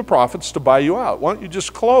give them the profits to buy you out. Why don't you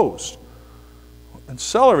just close and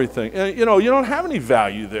sell everything? And, you don't have any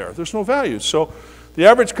value there. There's no value. So the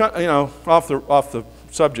average, off the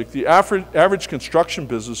subject, the average construction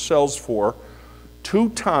business sells for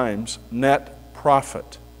 2 times net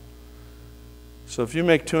profit. So if you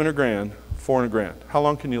make 200 grand, 400 grand, how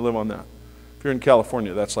long can you live on that? If you're in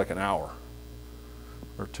California, that's like an hour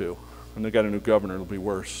or 2. And they got a new governor, it'll be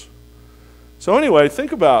worse. So anyway,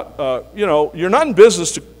 think about, you're not in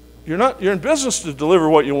business to, you're in business to deliver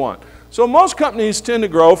what you want. So most companies tend to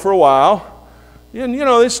grow for a while. And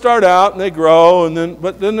they start out and they grow,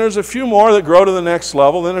 but then there's a few more that grow to the next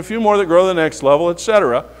level, then a few more that grow to the next level,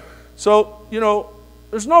 etc. So,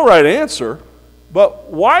 there's no right answer,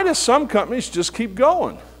 but why do some companies just keep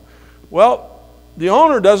going? Well, the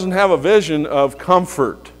owner doesn't have a vision of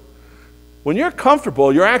comfort. When you're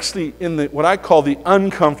comfortable, you're actually in what I call the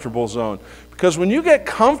uncomfortable zone. Because when you get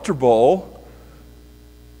comfortable,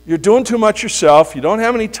 you're doing too much yourself, you don't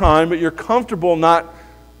have any time, but you're comfortable not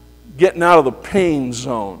getting out of the pain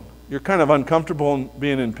zone. You're kind of uncomfortable in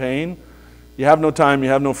being in pain. You have no time, you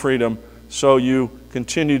have no freedom, so you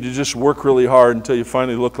continue to just work really hard until you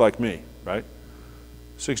finally look like me, right?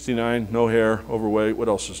 69, no hair, overweight, what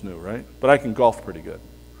else is new, right? But I can golf pretty good.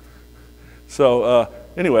 So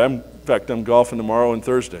anyway, in fact, I'm golfing tomorrow and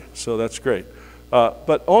Thursday, so that's great.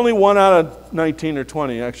 But only 1 out of 19 or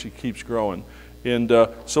 20 actually keeps growing. And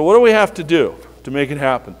so what do we have to do to make it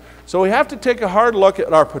happen? So we have to take a hard look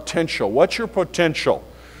at our potential. What's your potential?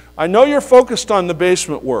 I know you're focused on the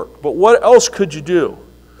basement work, but what else could you do?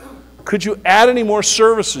 Could you add any more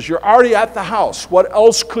services? You're already at the house. What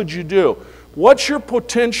else could you do? What's your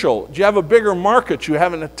potential? Do you have a bigger market you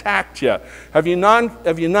haven't attacked yet? Have you not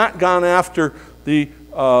gone after the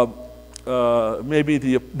maybe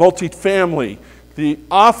the multifamily, the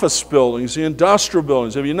office buildings, the industrial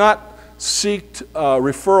buildings? Have you not sought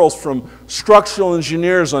referrals from structural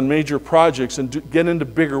engineers on major projects and get into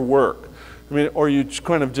bigger work? I mean, or you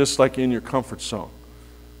kind of just like in your comfort zone,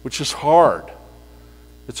 which is hard.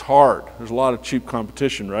 It's hard. There's a lot of cheap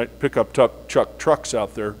competition, right? Pickup trucks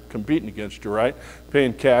out there competing against you, right?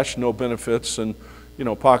 Paying cash, no benefits, and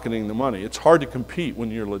pocketing the money. It's hard to compete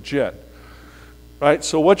when you're legit, right?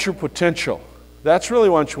 So what's your potential? That's really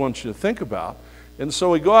what I want you to think about. And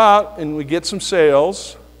so we go out and we get some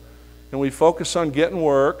sales, and we focus on getting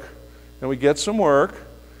work, and we get some work,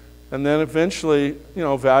 and then eventually,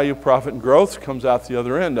 value, profit, and growth comes out the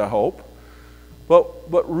other end, I hope.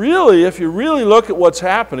 But really, if you really look at what's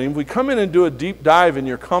happening, we come in and do a deep dive in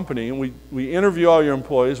your company, and we interview all your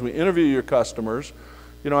employees, we interview your customers.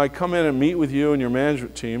 I come in and meet with you and your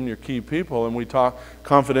management team and your key people, and we talk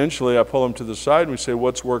confidentially. I pull them to the side and we say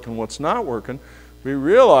what's working, what's not working. We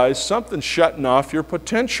realize something's shutting off your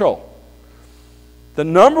potential. The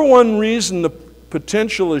number one reason the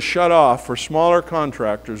potential is shut off for smaller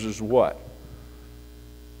contractors is what?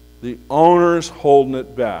 The owner's holding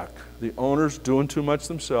it back. The owner's doing too much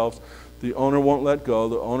themselves. The owner won't let go.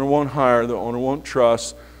 The owner won't hire. The owner won't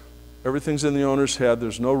trust. Everything's in the owner's head.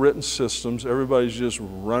 There's no written systems. Everybody's just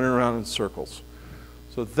running around in circles.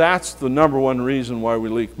 So that's the number one reason why we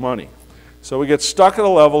leak money. So we get stuck at a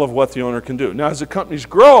level of what the owner can do. Now, as the companies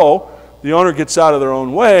grow, the owner gets out of their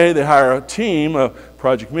own way. They hire a team, a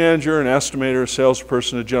project manager, an estimator, a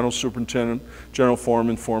salesperson, a general superintendent, general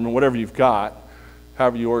foreman, whatever you've got,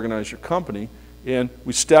 however you organize your company. And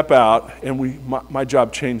we step out, and my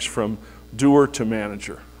job changed from doer to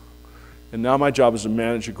manager. And now my job is to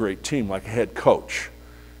manage a great team, like a head coach.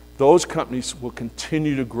 Those companies will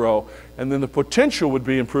continue to grow, and then the potential would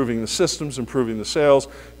be improving the systems, improving the sales,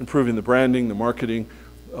 improving the branding, the marketing,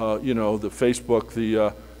 the Facebook,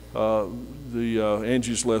 the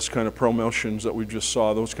Angie's List kind of promotions that we just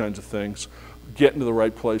saw, those kinds of things. Get into the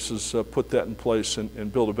right places, put that in place,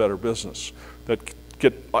 and build a better business that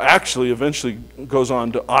actually eventually goes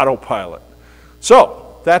on to autopilot.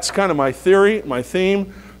 So that's kind of my theory, my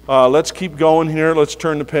theme. Let's keep going here. Let's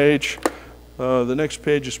turn the page. The next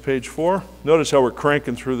page is page 4. Notice how we're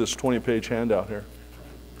cranking through this 20-page handout here.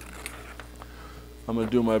 I'm going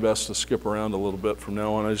to do my best to skip around a little bit from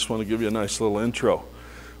now on. I just want to give you a nice little intro.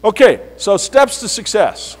 Okay, so steps to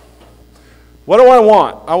success. What do I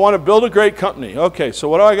want? I want to build a great company. Okay, so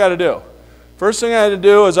what do I got to do? First thing I had to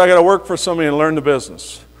do is I got to work for somebody and learn the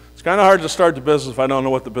business. It's kind of hard to start the business if I don't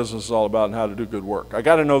know what the business is all about and how to do good work. I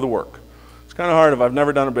got to know the work. It's kind of hard if I've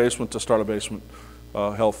never done a basement to start a basement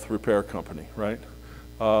health repair company, right?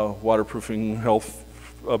 Waterproofing, health,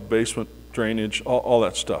 basement drainage, all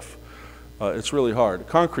that stuff. It's really hard.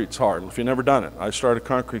 Concrete's hard if you've never done it. I started a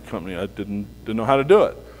concrete company. I didn't know how to do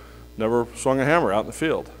it. Never swung a hammer out in the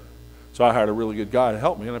field. So I hired a really good guy to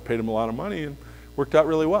help me, and I paid him a lot of money, and worked out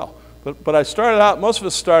really well. But I started out, most of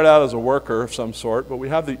us start out as a worker of some sort, but we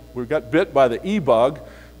got bit by the e-bug.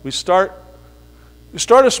 We start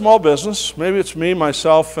a small business. Maybe it's me,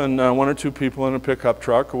 myself, and 1 or 2 people in a pickup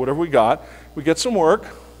truck or whatever we got. We get some work.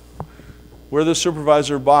 We're the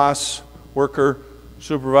supervisor, boss, worker,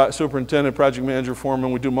 superintendent, project manager,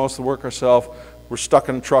 foreman. We do most of the work ourselves. We're stuck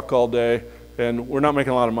in a truck all day, and we're not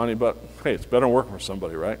making a lot of money, but hey, it's better than working for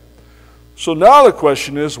somebody, right? So now the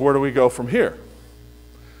question is, where do we go from here?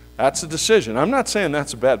 That's a decision. I'm not saying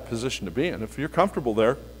that's a bad position to be in. If you're comfortable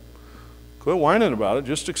there, quit whining about it.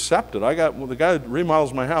 Just accept it. The guy that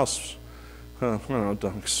remodels my house, I don't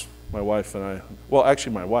know, my wife and I, well,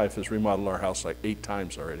 actually my wife has remodeled our house like 8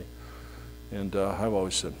 times already. And I've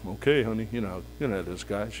always said, okay, honey, you know how it is,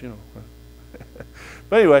 guys,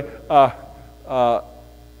 But anyway,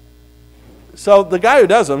 So the guy who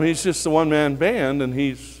does them, he's just a one-man band, and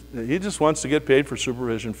he just wants to get paid for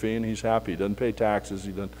supervision fee, and he's happy. He doesn't pay taxes.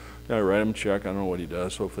 He doesn't. I write him a check. I don't know what he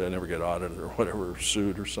does. Hopefully I never get audited or whatever, or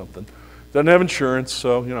sued or something. Doesn't have insurance,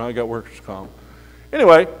 so I got workers' comp.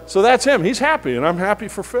 Anyway, so that's him. He's happy, and I'm happy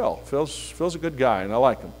for Phil. Phil's a good guy, and I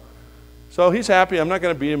like him. So he's happy. I'm not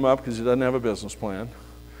going to beat him up because he doesn't have a business plan.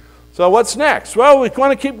 So what's next? Well, we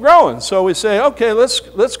want to keep growing. So we say, okay, let's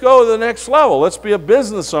go to the next level. Let's be a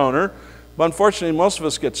business owner. But unfortunately, most of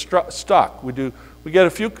us get stuck. We get a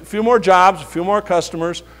few more jobs, a few more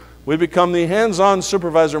customers. We become the hands-on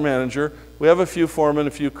supervisor manager. We have a few foremen, a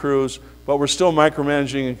few crews, but we're still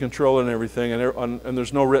micromanaging and controlling everything, and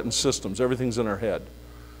there's no written systems. Everything's in our head.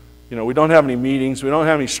 We don't have any meetings. We don't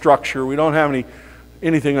have any structure. We don't have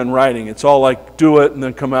anything in writing. It's all like do it and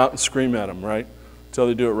then come out and scream at them, right? Until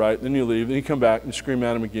they do it right. Then you leave. Then you come back and you scream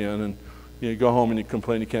at them again, and you go home and you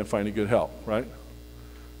complain you can't find any good help, right?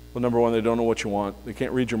 Well, number one, they don't know what you want. They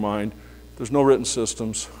can't read your mind. There's no written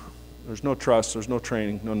systems. There's no trust. There's no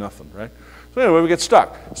training. No nothing, right? So anyway, we get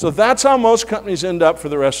stuck. So that's how most companies end up for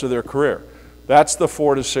the rest of their career. That's the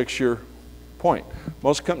 4 to 6 year point.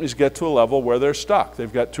 Most companies get to a level where they're stuck.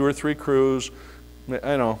 They've got 2 or 3 crews,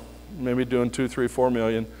 maybe doing 2, 3, 4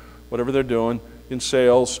 million, whatever they're doing in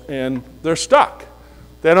sales, and they're stuck.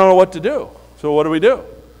 They don't know what to do. So what do?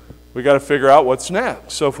 We got to figure out what's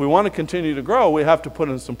next. So if we want to continue to grow, we have to put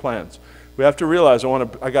in some plans. We have to realize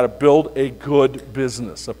I got to build a good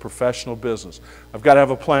business, a professional business. I've got to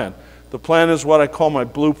have a plan. The plan is what I call my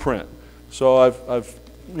blueprint. So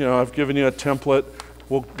I've given you a template.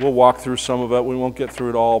 We'll walk through some of it. We won't get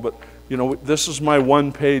through it all, but this is my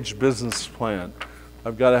one-page business plan.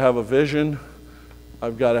 I've got to have a vision.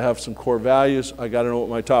 I've got to have some core values. I got to know what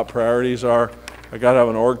my top priorities are. I got to have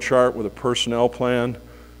an org chart with a personnel plan.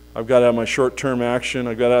 I've got to have my short-term action.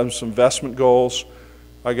 I've got to have some investment goals.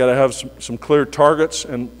 I got to have some clear targets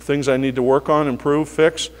and things I need to work on, improve,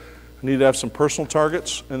 fix. I need to have some personal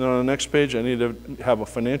targets, and then on the next page I need to have a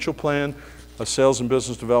financial plan, a sales and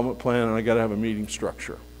business development plan, and I got to have a meeting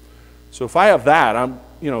structure. So if I have that,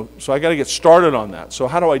 so I got to get started on that. So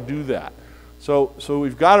how do I do that? So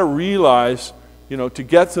we've got to realize, to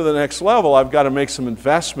get to the next level, I've got to make some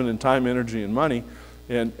investment in time, energy, and money,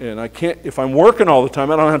 and I can't. If I'm working all the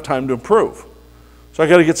time, I don't have time to improve. So I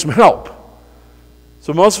got to get some help.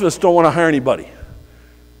 So most of us don't want to hire anybody.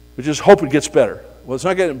 We just hope it gets better. Well, it's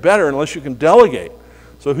not getting better unless you can delegate.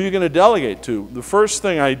 So who are you going to delegate to? The first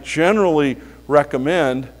thing I generally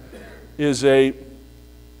recommend is a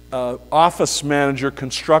office manager,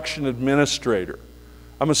 construction administrator.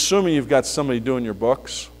 I'm assuming you've got somebody doing your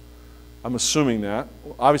books. I'm assuming that.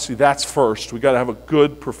 Obviously, that's first. We've got to have a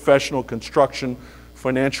good professional construction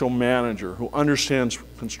financial manager who understands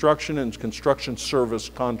construction and construction service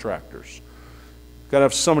contractors. Got to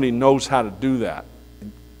have somebody who knows how to do that,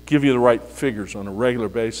 and give you the right figures on a regular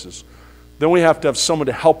basis. Then we have to have someone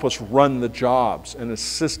to help us run the jobs, an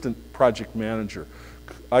assistant project manager.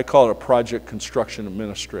 I call it a project construction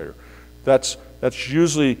administrator. That's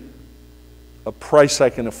usually a price I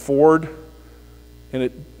can afford, and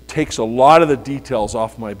it takes a lot of the details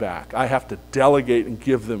off my back. I have to delegate and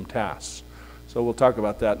give them tasks. So we'll talk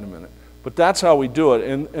about that in a minute. But that's how we do it.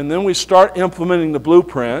 And then we start implementing the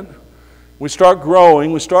blueprint. We start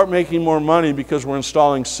growing, we start making more money because we're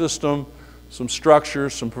installing system, some structure,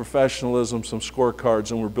 some professionalism, some scorecards,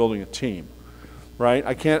 and we're building a team, right?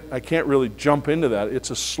 I can't really jump into that. It's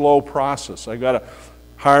a slow process. I got to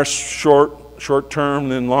hire short term,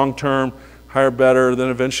 then long term, hire better, then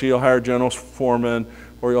eventually you'll hire a general foreman,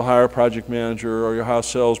 or you'll hire a project manager, or you'll hire a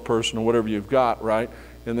salesperson, or whatever you've got, right?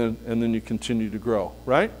 And then you continue to grow,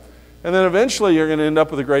 right? And then eventually you're going to end up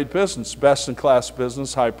with a great business, best-in-class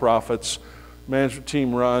business, high profits, management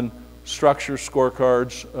team run, structure,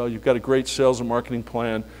 scorecards. You've got a great sales and marketing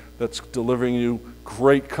plan that's delivering you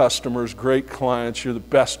great customers, great clients. You're the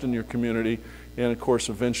best in your community. And of course,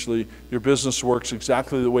 eventually, your business works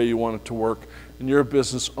exactly the way you want it to work. And you're a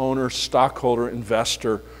business owner, stockholder,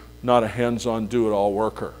 investor, not a hands-on do-it-all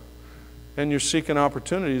worker. And you're seeking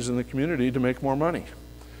opportunities in the community to make more money.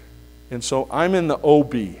 And so I'm in the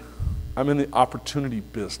OB. I'm in the opportunity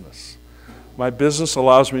business. My business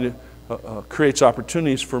allows me to, creates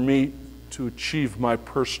opportunities for me to achieve my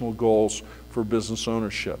personal goals for business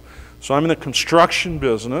ownership. So I'm in the construction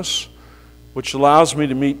business, which allows me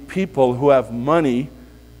to meet people who have money.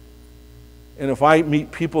 And if I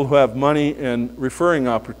meet people who have money and referring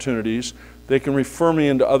opportunities, they can refer me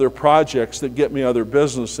into other projects that get me other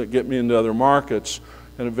business, that get me into other markets,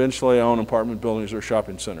 and eventually I own apartment buildings or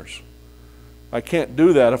shopping centers. I can't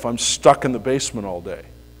do that if I'm stuck in the basement all day,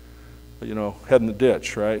 head in the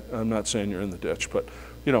ditch, right? I'm not saying you're in the ditch, but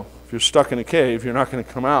if you're stuck in a cave, you're not going to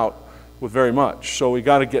come out with very much. So we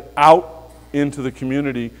got to get out into the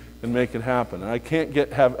community and make it happen. And I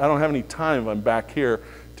don't have any time if I'm back here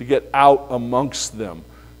to get out amongst them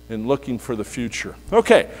and looking for the future.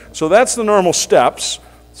 Okay, so that's the normal steps.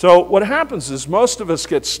 So what happens is most of us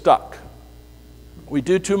get stuck. We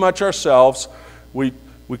do too much ourselves. We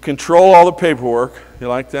control all the paperwork. You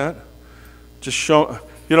like that? Just show,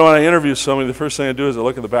 when I interview somebody, the first thing I do is I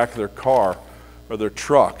look at the back of their car or their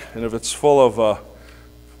truck, and if it's full of a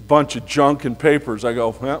bunch of junk and papers, I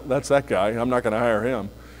go, well, that's that guy. I'm not going to hire him.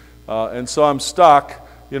 And so I'm stuck.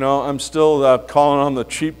 I'm still calling on the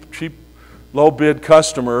cheap, low bid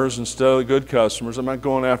customers instead of the good customers. I'm not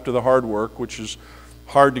going after the hard work, which is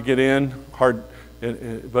hard to get in,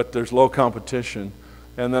 but there's low competition.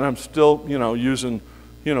 And then I'm still, using,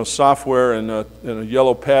 software and a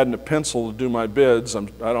yellow pad and a pencil to do my bids. I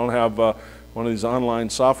don't have one of these online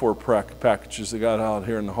software packages they got out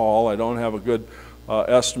here in the hall. I don't have a good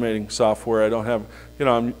estimating software. I don't have,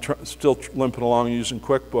 I'm still limping along using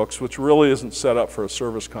QuickBooks, which really isn't set up for a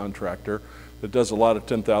service contractor that does a lot of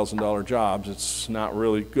 $10,000 jobs. It's not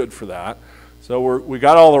really good for that. So we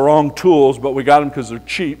got all the wrong tools, but we got them because they're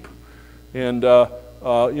cheap. And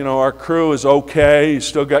our crew is okay. You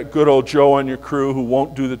still got good old Joe on your crew who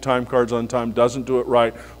won't do the time cards on time, doesn't do it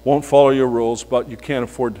right, won't follow your rules, but you can't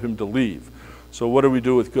afford him to leave. So what do we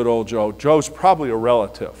do with good old Joe? Joe's probably a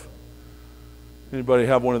relative. Anybody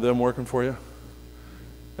have one of them working for you?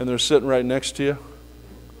 And they're sitting right next to you?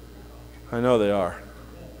 I know they are.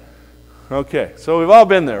 Okay, so we've all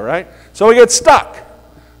been there, right? So we get stuck.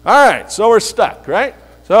 All right, so we're stuck, right?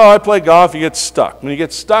 So I play golf, you get stuck. When you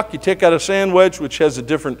get stuck, you take out a sand wedge, which has a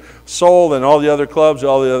different sole than all the other clubs.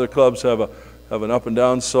 All the other clubs have an up and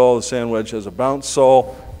down sole. The sand wedge has a bounce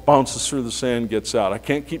sole, bounces through the sand, gets out. I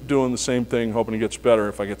can't keep doing the same thing, hoping it gets better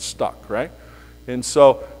if I get stuck, right? And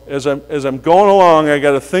so as I'm going along, I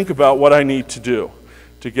got to think about what I need to do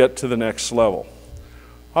to get to the next level.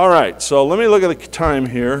 All right, so let me look at the time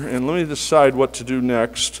here, and let me decide what to do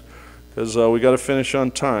next, because we got to finish on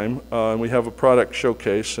time, and we have a product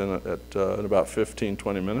showcase in about 15,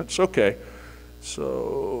 20 minutes. Okay,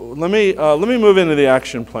 so let me move into the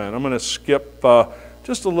action plan. I'm going to skip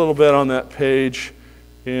just a little bit on that page,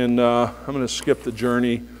 and I'm going to skip the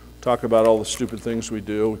journey, talk about all the stupid things we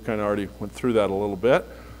do. We kind of already went through that a little bit,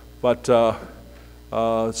 but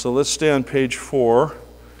so let's stay on page 4,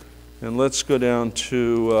 and let's go down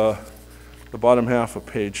to the bottom half of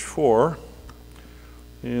page 4.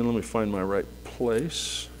 And let me find my right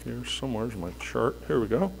place. Here somewhere is my chart. Here we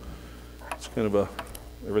go. It's kind of a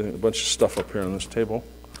bunch of stuff up here on this table.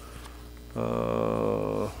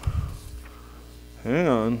 Hang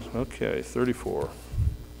on. Okay, 34.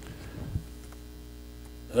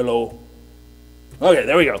 Hello. Okay,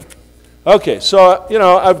 there we go. Okay, so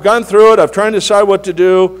I've gone through it. I've tried to decide what to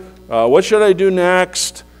do. What should I do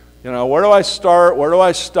next? Where do I start? Where do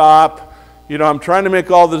I stop? I'm trying to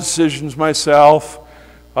make all the decisions myself.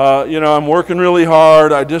 I'm working really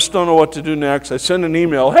hard. I just don't know what to do next. I send an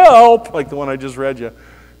email, help, like the one I just read you.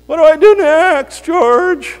 What do I do next,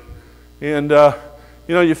 George? And,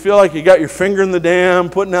 you feel like you got your finger in the dam,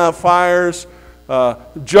 putting out fires,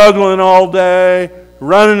 juggling all day,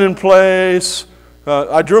 running in place.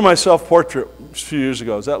 I drew my self-portrait a few years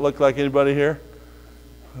ago. Does that look like anybody here?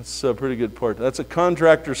 That's a pretty good portrait. That's a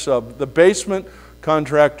contractor sub. The basement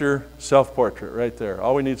contractor self-portrait right there.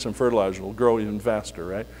 All we need is some fertilizer. We'll grow even faster,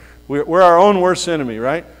 right? We're our own worst enemy,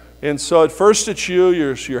 right? And so at first it's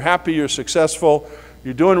you're happy, you're successful,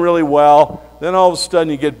 you're doing really well. Then all of a sudden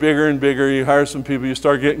you get bigger and bigger. You hire some people, you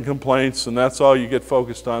start getting complaints, and that's all you get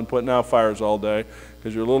focused on, putting out fires all day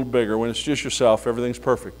because you're a little bigger. When it's just yourself, everything's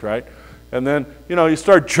perfect, right? And then, you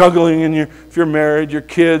start juggling if you're married, your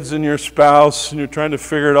kids and your spouse, and you're trying to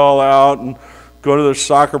figure it all out and go to their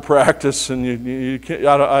soccer practice, and you can't,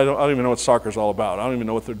 I don't even know what soccer's all about. I don't even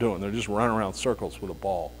know what they're doing. They're just running around circles with a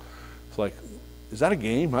ball. It's like, is that a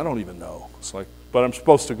game? I don't even know. It's like, but I'm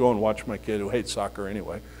supposed to go and watch my kid who hates soccer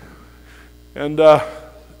anyway. And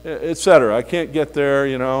et cetera. I can't get there,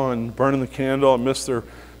 and burning the candle. I miss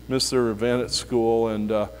their event at school,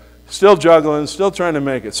 and still juggling, still trying to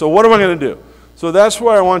make it. So what am I going to do? So that's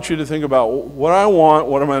where I want you to think about what I want,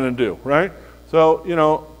 what am I going to do, right?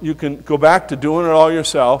 So, you can go back to doing it all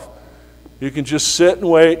yourself. You can just sit and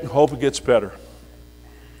wait and hope it gets better.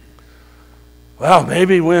 Well,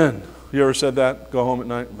 maybe when. You ever said that? Go home at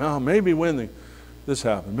night. Well, maybe when this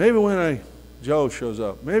happens. Maybe when Joe shows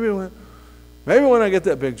up. Maybe when I get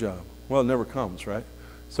that big job. Well, it never comes, right?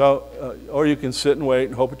 So, or you can sit and wait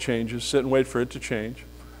and hope it changes. Sit and wait for it to change,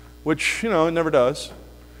 which, it never does.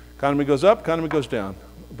 Economy goes up, economy goes down.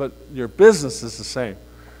 But your business is the same.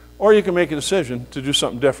 or you can make a decision to do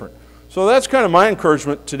something different. So that's kind of my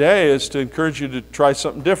encouragement today, is to encourage you to try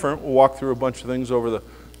something different. We'll walk through a bunch of things over the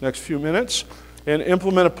next few minutes and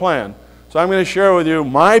implement a plan. So I'm going to share with you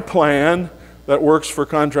my plan that works for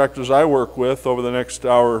contractors I work with over the next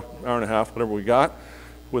hour, hour and a half, whatever we got,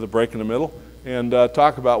 with a break in the middle, and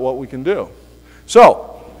talk about what we can do.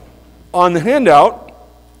 So on the handout,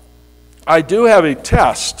 I do have a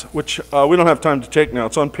test, which we don't have time to take now.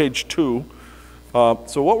 It's on page 2.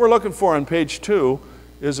 So what we're looking for on page 2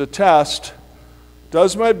 is a test.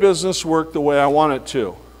 Does my business work the way I want it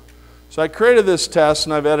to? So I created this test,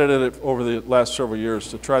 and I've edited it over the last several years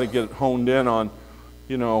to try to get it honed in on,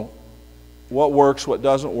 you know, what works, what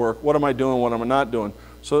doesn't work, what am I doing, what am I not doing.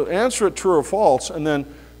 So answer it true or false, and then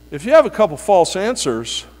if you have a couple false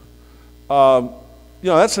answers, you know,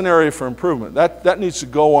 that's an area for improvement. That needs to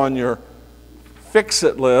go on your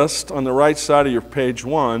fix-it list on the right side of your page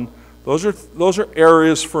 1. Those are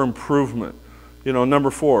areas for improvement. You know, number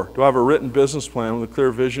 4, do I have a written business plan with a clear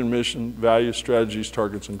vision, mission, values, strategies,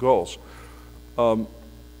 targets, and goals?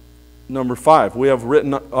 Number 5, we have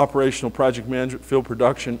written operational project management, field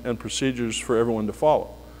production, and procedures for everyone to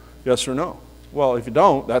follow. Yes or no? Well, if you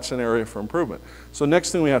don't, that's an area for improvement. So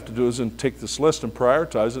next thing we have to do is then take this list and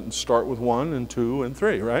prioritize it and start with 1 and 2 and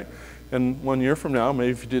 3, right? And 1 year from now,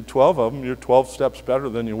 maybe if you did 12 of them, you're 12 steps better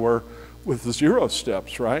than you were with the 0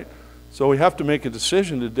 steps, right? So we have to make a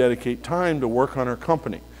decision to dedicate time to work on our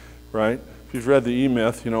company, right? If you've read the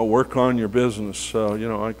E-Myth, you know, work on your business. You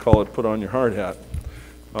know, I call it put on your hard hat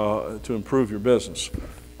to improve your business.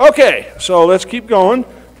 Okay, so let's keep going.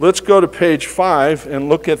 Let's go to page 5 and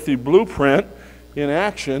look at the blueprint in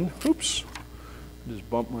action. Oops, just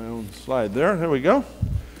bumped my own slide there. There we go.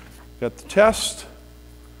 Got the test.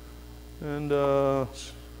 And, all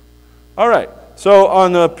right, so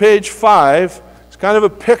on page 5, kind of a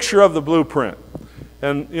picture of the blueprint.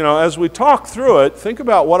 And, you know, as we talk through it, think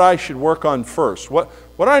about what I should work on first. What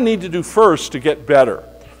I need to do first to get better.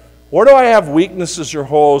 Where do I have weaknesses or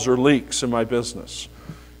holes or leaks in my business?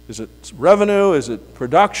 Is it revenue? Is it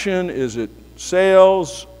production? Is it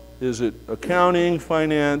sales? Is it accounting,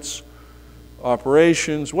 finance,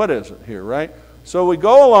 operations? What is it here, right? So we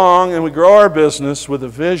go along and we grow our business with a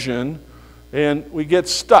vision, and we get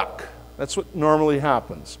stuck. That's what normally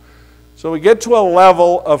happens. So we get to a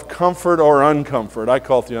level of comfort or uncomfort. I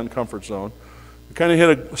call it the uncomfort zone. We kind of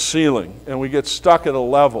hit a ceiling, and we get stuck at a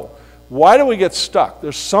level. Why do we get stuck?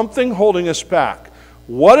 There's something holding us back.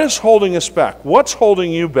 What is holding us back? What's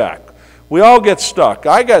holding you back? We all get stuck.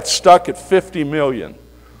 I got stuck at 50 million.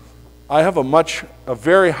 I have a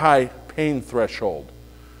very high pain threshold.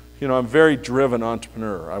 You know, I'm a very driven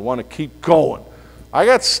entrepreneur. I want to keep going. I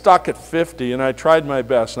got stuck at 50, and I tried my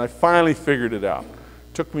best, and I finally figured it out.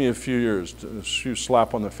 Took me a few years, a few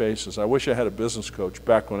slap on the faces. I wish I had a business coach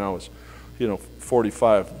back when I was, you know,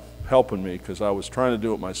 45 helping me, because I was trying to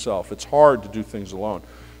do it myself. It's hard to do things alone.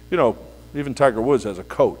 You know, even Tiger Woods has a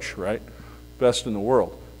coach, right? Best in the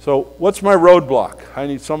world. So what's my roadblock? I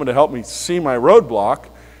need someone to help me see my roadblock,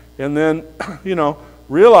 and then, you know,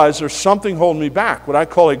 realize there's something holding me back, what I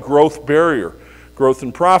call a growth barrier. Growth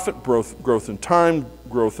in profit, growth in time,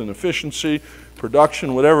 growth in efficiency,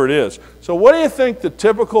 production, whatever it is. So what do you think the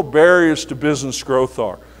typical barriers to business growth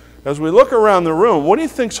are? As we look around the room, what do you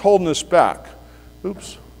think's holding us back?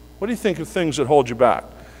 Oops. What do you think of things that hold you back?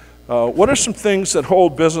 What are some things that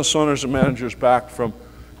hold business owners and managers back from?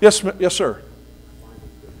 Yes, yes, sir.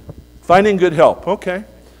 Finding good help. Okay.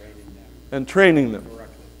 And training them.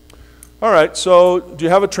 All right. So do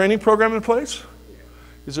you have a training program in place?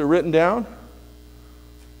 Is it written down?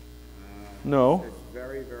 No.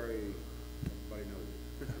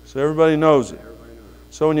 So everybody knows it.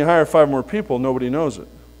 So when you hire 5 more people, nobody knows it.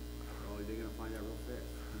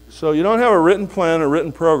 So you don't have a written plan or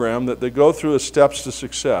written program that they go through as steps to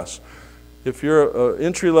success. If you're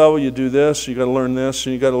entry level, you do this, you got to learn this,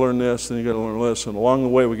 and you got to learn this, and you got to learn this, and along the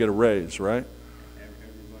way we get a raise, right?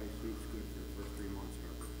 Everybody speaks good for the first 3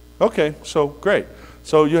 months. Okay, so great.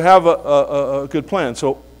 So you have a good plan.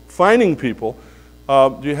 So finding people,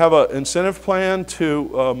 do you have an incentive plan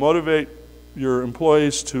to motivate your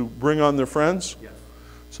employees to bring on their friends? Yes.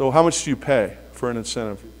 So how much do you pay for an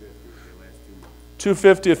incentive?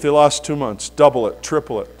 $250 if they last 2 months. Double it,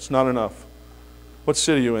 triple it. It's not enough. What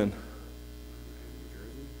city are you in?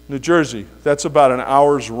 New Jersey. That's about an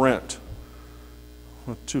hour's rent.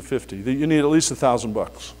 $250. You need at least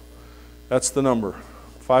 $1,000. That's the number.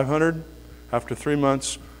 500 after 3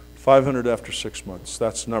 months, 500 after 6 months.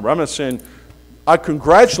 That's the number. I'm not saying, I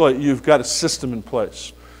congratulate you, you've got a system in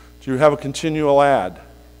place. Do you have a continual ad?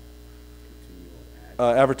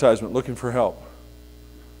 Advertisement, looking for help.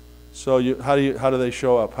 So how do they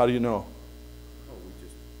show up? How do you know? Oh, we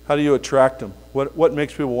just, How do you attract them? What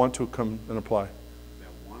makes people want to come and apply? that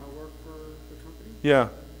want to work for the company? Yeah.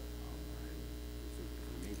 It's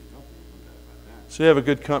an amazing company, no doubt about that. So you have a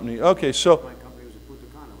good company. Okay, so My company was a Punta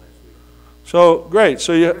Cana last week. so great.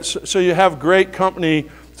 So you have great company.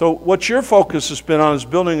 So what your focus has been on is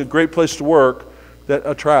building a great place to work that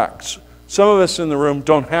attracts. Some of us in the room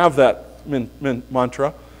don't have that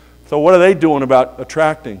mantra. So what are they doing about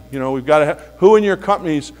attracting? You know, we've got to have, who in your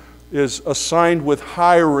companies is assigned with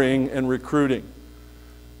hiring and recruiting?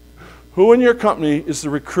 Who in your company is the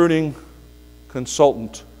recruiting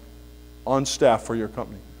consultant on staff for your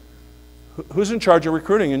company? Who's in charge of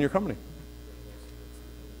recruiting in your company?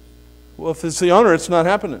 Well, if it's the owner, it's not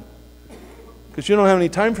happening. Because you don't have any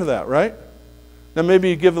time for that, right? Now maybe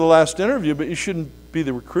you give the last interview, but you shouldn't be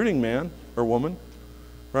the recruiting man or woman,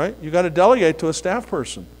 right? You got to delegate to a staff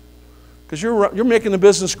person. Because you're making the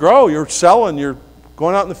business grow, you're selling, you're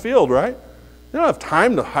going out in the field, right? You don't have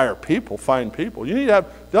time to hire people, find people. You need to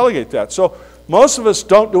delegate that. So most of us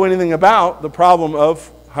don't do anything about the problem of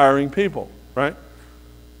hiring people, right?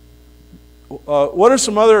 What are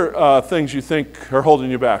some other things you think are holding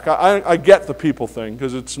you back? I get the people thing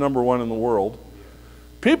because it's number one in the world.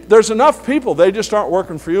 There's enough people, they just aren't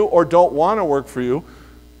working for you or don't want to work for you.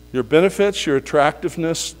 Your benefits, your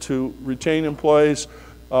attractiveness to retain employees,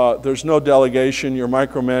 there's no delegation, you're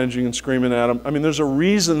micromanaging and screaming at them. I mean, there's a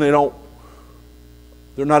reason they're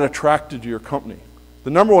not attracted to your company.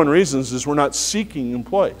 The number one reason is we're not seeking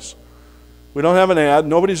employees. We don't have an ad,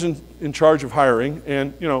 nobody's in charge of hiring,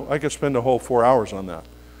 and you know, I could spend a whole 4 hours on that.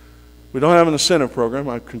 We don't have an incentive program,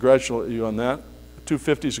 I congratulate you on that.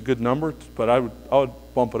 250 is a good number, but I would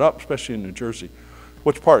bump it up, especially in New Jersey.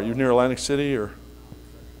 Which part? You near Atlantic City or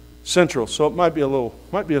Central? So it might be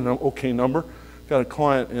an okay number. Got a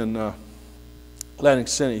client in Atlantic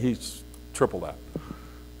City, he's triple that.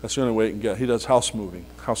 That's the only way he can get. He does house moving,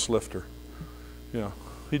 house lifter. Yeah,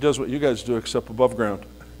 he does what you guys do except above ground.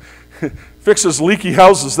 Fixes leaky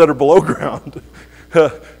houses that are below ground.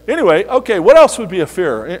 Anyway, okay, what else would be a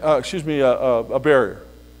fear? A barrier.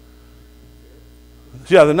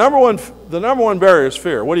 Yeah, the number one barrier is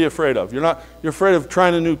fear. What are you afraid of? You're afraid of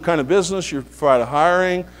trying a new kind of business, you're afraid of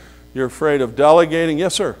hiring, you're afraid of delegating.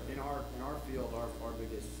 Yes, sir. In our field, our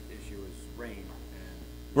biggest issue is rain.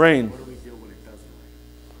 And Rain. what do we do when it doesn't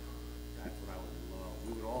rain? That's what I would love.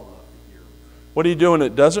 We would all love to hear. What do you do when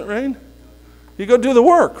it doesn't rain? You go do the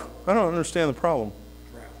work. I don't understand the problem.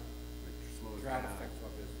 Drought. Like slows Drought down. affects our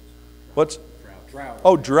business. What's? Drought.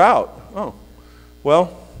 Oh, drought. Oh, well,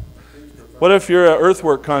 what if you're an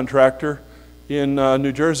earthwork contractor in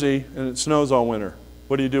New Jersey and it snows all winter?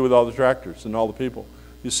 What do you do with all the tractors and all the people?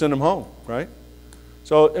 You send them home, right?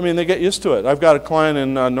 So, I mean, they get used to it. I've got a client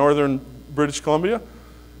in northern British Columbia.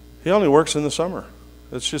 He only works in the summer.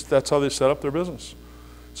 That's how they set up their business.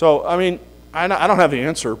 So, I mean, I don't have the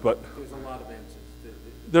answer, but There's a lot of answers.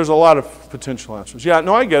 there's a lot of potential answers. Yeah,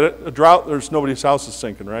 no, I get it. A drought, there's nobody's house is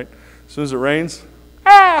sinking, right? As soon as it rains,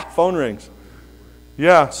 phone rings.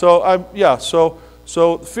 Yeah, so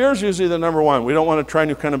fear is usually the number one. We don't want to try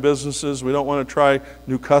new kind of businesses. We don't want to try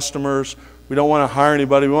new customers. We don't want to hire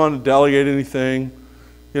anybody. We want to delegate anything.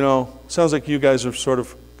 You know, sounds like you guys are sort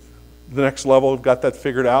of the next level, got that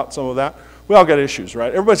figured out, some of that. We all got issues,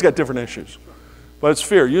 right? Everybody's got different issues. But it's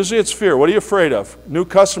fear. Usually it's fear. What are you afraid of? New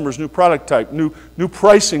customers, new product type, new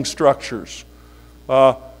pricing structures.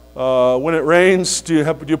 When it rains, do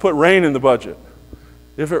you put rain in the budget?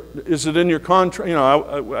 Is it in your contract? You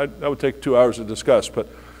know, I would take 2 hours to discuss, but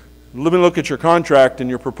let me look at your contract and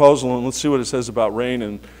your proposal and let's see what it says about rain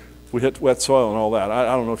and we hit wet soil and all that. I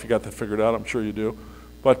don't know if you got that figured out. I'm sure you do.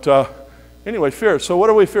 But anyway, fear. So what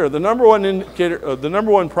do we fear? The number one indicator, the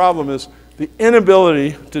number one problem is the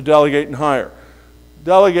inability to delegate and hire.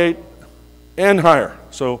 Delegate and hire.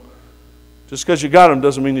 So just because you got them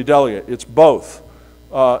doesn't mean you delegate. It's both.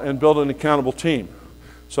 And build an accountable team.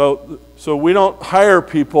 So we don't hire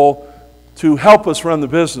people to help us run the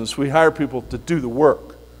business. We hire people to do the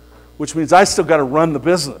work, which means I still got to run the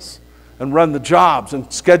business and run the jobs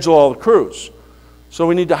and schedule all the crews. So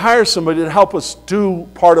we need to hire somebody to help us do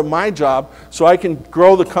part of my job so I can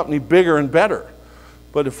grow the company bigger and better.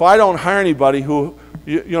 But if I don't hire anybody who,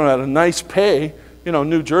 you know, at a nice pay, you know,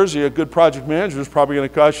 New Jersey, a good project manager is probably going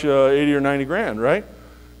to cost you 80 or 90 grand, right?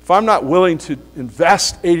 If I'm not willing to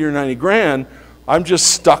invest 80 or 90 grand, I'm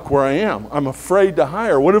just stuck where I am. I'm afraid to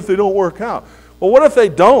hire. What if they don't work out? Well, what if they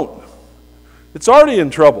don't? It's already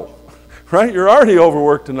in trouble, right? You're already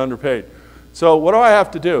overworked and underpaid. So what do I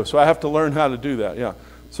have to do? So I have to learn how to do that, yeah.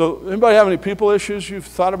 So anybody have any people issues you've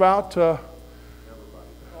thought about?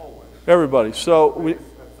 Everybody. So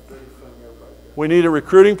We need a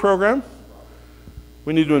recruiting program.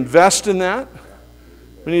 We need to invest in that.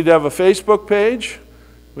 We need to have a Facebook page.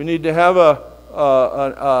 We need to have a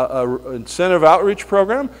incentive outreach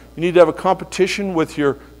program. You need to have a competition with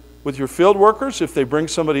your field workers. If they bring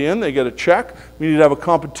somebody in, they get a check. We need to have a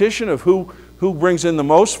competition of who brings in the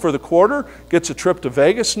most for the quarter, gets a trip to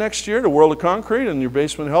Vegas next year to World of Concrete and your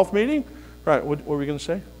basement health meeting. Right, what were we going to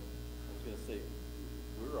say? I was going to say,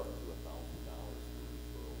 we're up to $1,000.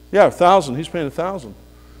 Yeah, 1,000. He's paying 1,000.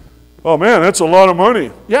 Oh man, that's a lot of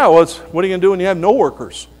money. Yeah, well, what are you going to do when you have no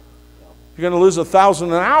workers? You're going to lose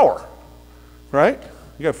 1,000 an hour, right?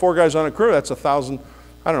 You got 4 guys on a crew. That's 1,000.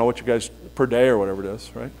 I don't know what you guys per day or whatever it is,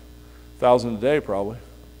 right? 1,000 a day probably.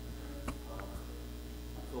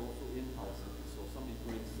 So in-house, so somebody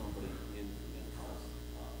brings somebody in from in-house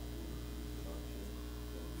production.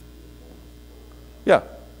 Yeah,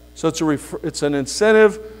 so it's an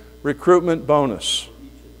incentive recruitment bonus. For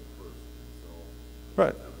each of the person. So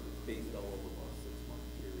Right. it's based all over about a 6-month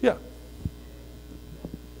period. Yeah. And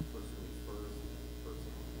the person who's first and the person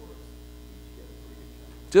who's worst each get a pretty good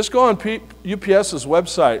chunk. Just go on UPS's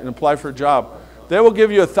website and apply for a job. They will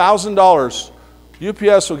give you $1,000.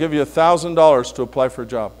 UPS will give you $1,000 to apply for a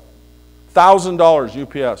job. $1,000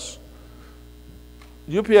 UPS.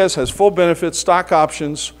 UPS has full benefits, stock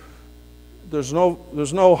options. There's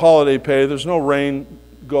no holiday pay. There's no rain,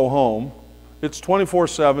 go home. It's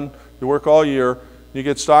 24/7. You work all year. You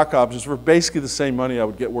get stock options for basically the same money I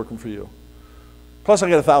would get working for you. Plus I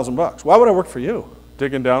get $1,000. Why would I work for you?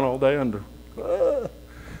 Digging down all day under,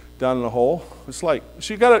 down in a hole. It's like,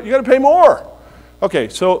 so you gotta pay more. Okay,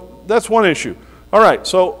 so that's one issue. All right,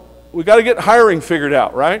 so we got to get hiring figured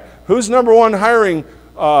out, right? Who's number one hiring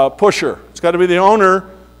pusher? It's got to be the owner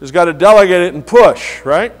who's got to delegate it and push,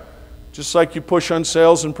 right? Just like you push on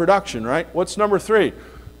sales and production, right? What's number 3?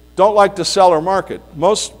 Don't like to sell or market.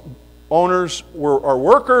 Most owners are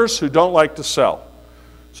workers who don't like to sell.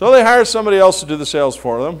 So they hire somebody else to do the sales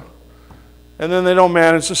for them, and then they don't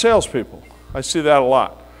manage the salespeople. I see that a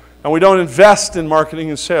lot. And we don't invest in marketing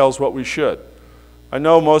and sales what we should. I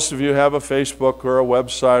know most of you have a Facebook or a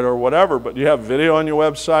website or whatever, but you have video on your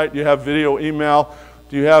website, you have video email,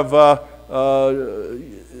 do you have a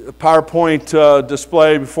PowerPoint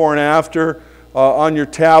display before and after on your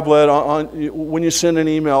tablet, when you send an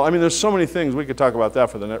email. I mean, there's so many things. We could talk about that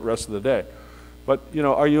for the rest of the day. But, you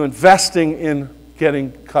know, are you investing in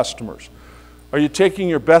getting customers? Are you taking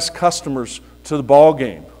your best customers to the ball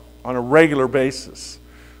game on a regular basis?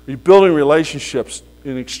 Are you building relationships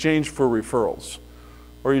in exchange for referrals?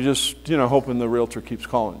 Or are you just, you know, hoping the realtor keeps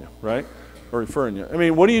calling you, right? Or referring you. I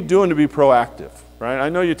mean, what are you doing to be proactive, right? I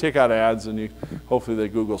know you take out ads and hopefully they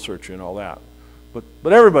Google search you and all that.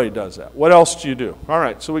 But everybody does that. What else do you do? All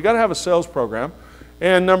right, so we got to have a sales program.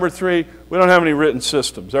 And number 3, we don't have any written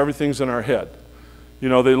systems. Everything's in our head. You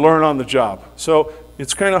know, they learn on the job. So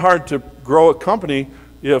it's kind of hard to grow a company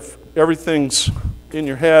if everything's in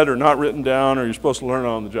your head or not written down or you're supposed to learn it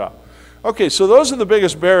on the job. Okay, so those are the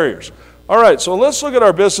biggest barriers. All right, so let's look at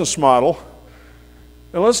our business model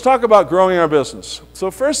and let's talk about growing our business.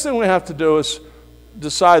 So first thing we have to do is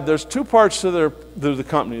decide there's 2 parts to the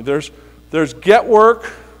company. There's get work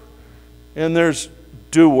and there's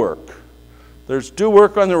do work. There's do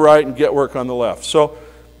work on the right and get work on the left. So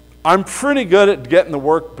I'm pretty good at getting the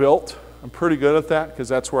work built. I'm pretty good at that because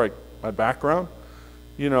that's where my background.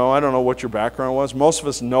 You know, I don't know what your background was. Most of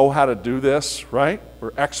us know how to do this, right?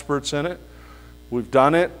 We're experts in it. We've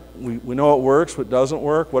done it. We know what works, what doesn't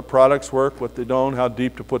work, what products work, what they don't, how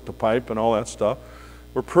deep to put the pipe and all that stuff.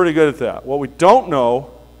 We're pretty good at that. What we don't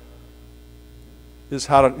know is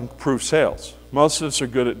how to improve sales. Most of us are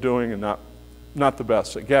good at doing and not the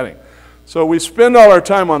best at getting. So we spend all our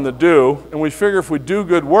time on the do, and we figure if we do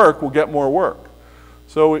good work, we'll get more work.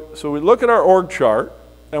 So we look at our org chart,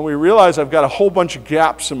 and we realize I've got a whole bunch of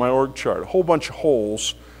gaps in my org chart, a whole bunch of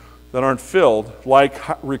holes that aren't filled, like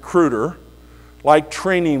recruiter, like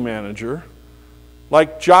training manager,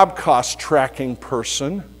 like job cost tracking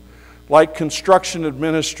person, like construction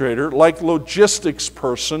administrator, like logistics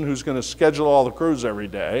person who's going to schedule all the crews every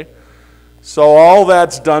day. So all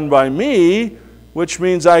that's done by me, which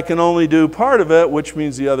means I can only do part of it, which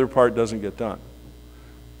means the other part doesn't get done.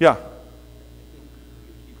 Yeah?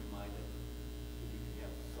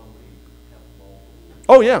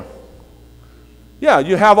 Oh, yeah. Yeah,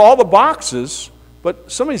 you have all the boxes,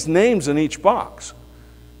 but somebody's name's in each box.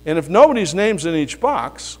 And if nobody's name's in each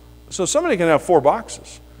box, so somebody can have 4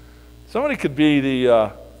 boxes. Somebody could be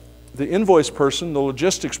the invoice person, the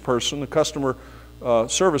logistics person, the customer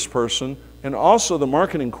service person, and also the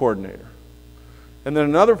marketing coordinator. And then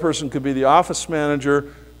another person could be the office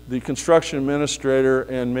manager, the construction administrator,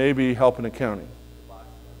 and maybe help in accounting.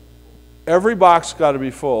 Every box got to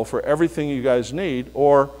be full for everything you guys need,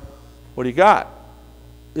 or what do you got?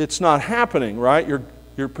 It's not happening, right?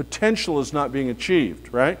 Your potential is not being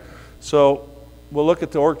achieved, right? So we'll look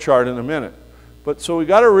at the org chart in a minute. But so we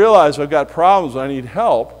got to realize I've got problems, I need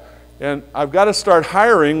help, and I've got to start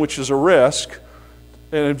hiring, which is a risk,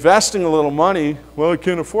 and investing a little money. Well, I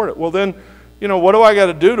can't afford it. Well, then, you know, what do I got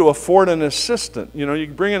to do to afford an assistant? You know, you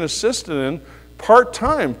can bring an assistant in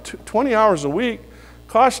part-time, 20 hours a week,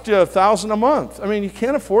 cost you $1,000 a month. I mean, you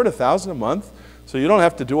can't afford $1,000 a month, so you don't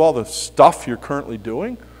have to do all the stuff you're currently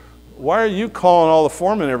doing. Why are you calling all the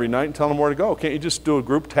foremen every night and telling them where to go? Can't you just do a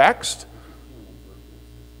group text?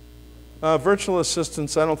 Virtual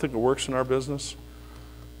assistants, I don't think it works in our business.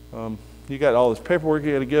 You got all this paperwork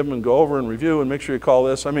you got to give them and go over and review and make sure you call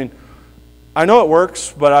this. I mean, I know it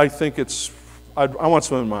works, but I think I want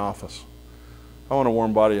someone in my office. I want a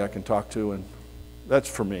warm body I can talk to, and that's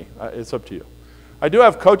for me. It's up to you. I do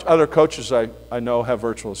have other coaches I know have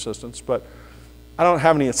virtual assistants, but I don't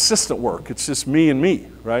have any assistant work. It's just me and me,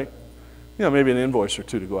 right? You know, maybe an invoice or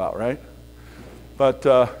two to go out, right? But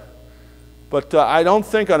I don't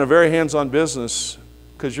think on a very hands-on business,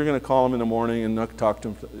 because you're going to call them in the morning and not talk to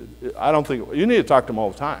them. I don't think, you need to talk to them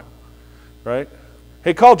all the time, right?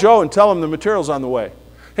 Hey, call Joe and tell him the material's on the way.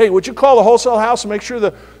 Hey, would you call the wholesale house and make sure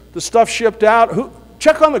the stuff shipped out?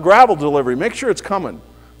 Check on the gravel delivery, make sure it's coming,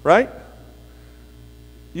 right?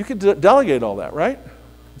 You could delegate all that, right?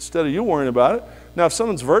 Instead of you worrying about it. Now, if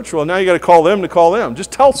someone's virtual, now you got to call them to call them.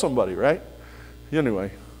 Just tell somebody, right?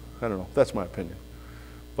 Anyway, I don't know. That's my opinion.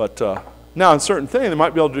 But now, in certain things, they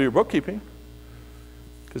might be able to do your bookkeeping,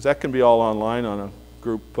 because that can be all online on a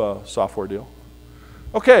group software deal.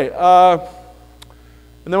 Okay,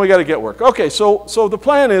 and then we got to get work. Okay, so the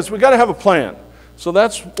plan is we got to have a plan. So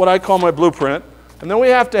that's what I call my blueprint. And then we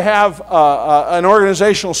have to have an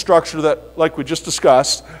organizational structure that, like we just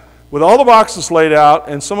discussed, with all the boxes laid out,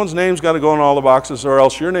 and someone's name's got to go in all the boxes, or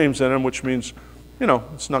else your name's in them, which means, you know,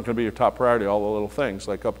 it's not going to be your top priority, all the little things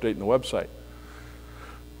like updating the website.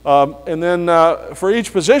 And then for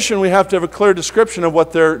each position, we have to have a clear description of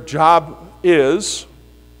what their job is,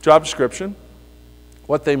 job description,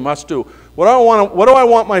 what they must do. What do I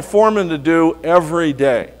want my foreman to do every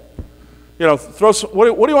day? You know, what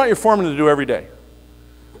do you want your foreman to do every day?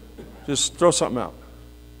 Just throw something out.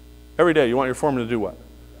 Every day, you want your foreman to do what?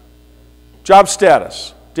 Job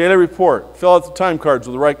status, daily report, fill out the time cards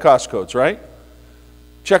with the right cost codes, right?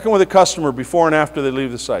 Check in with a customer before and after they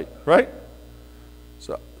leave the site, right?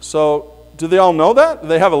 So do they all know that? Do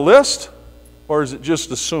they have a list? Or is it just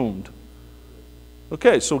assumed?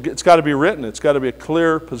 Okay, so it's got to be written. It's got to be a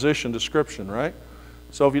clear position description, right?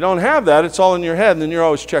 So if you don't have that, it's all in your head, and then you're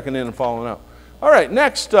always checking in and following up. All right,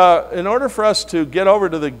 next, in order for us to get over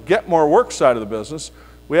to the get more work side of the business,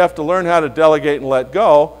 we have to learn how to delegate and let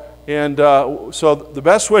go. And so the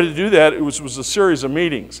best way to do that was a series of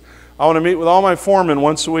meetings. I want to meet with all my foremen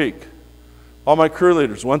once a week, all my crew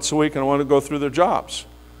leaders once a week, and I want to go through their jobs.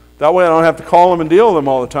 That way I don't have to call them and deal with them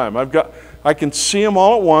all the time. I can see them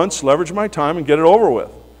all at once, leverage my time, and get it over with.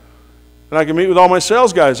 And I can meet with all my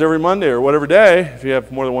sales guys every Monday or whatever day, if you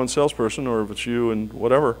have more than one salesperson, or if it's you and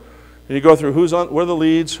whatever. And you go through what are the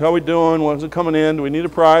leads, how are we doing, when's it coming in, do we need a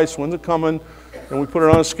price, when's it coming, and we put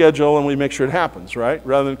it on a schedule and we make sure it happens, right?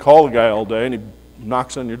 Rather than call the guy all day and he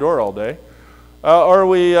knocks on your door all day. Or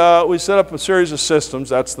we set up a series of systems,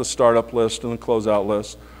 that's the startup list and the closeout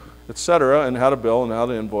list, et cetera, and how to bill and how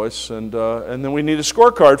to invoice. And then we need a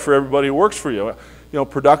scorecard for everybody who works for you. You know,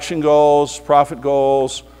 production goals, profit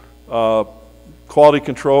goals, quality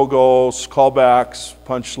control goals, callbacks,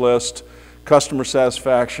 punch list, customer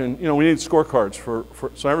satisfaction. You know, we need scorecards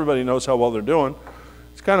so everybody knows how well they're doing.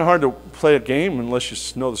 It's kind of hard to play a game unless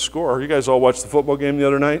you know the score. You guys all watched the football game the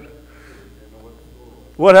other night?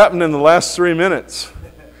 What happened in the last 3 minutes?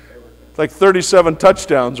 It's like 37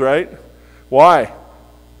 touchdowns, right? Why?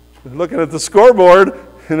 Looking at the scoreboard,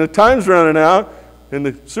 and the time's running out, and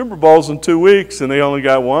the Super Bowl's in 2 weeks, and they only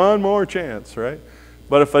got one more chance, right?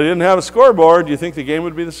 But if I didn't have a scoreboard, do you think the game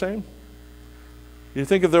would be the same? Do you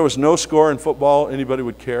think if there was no score in football, anybody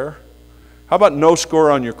would care? How about no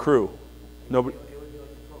score on your crew? Nobody.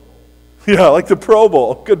 Yeah, like the Pro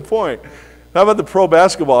Bowl. Good point. How about the pro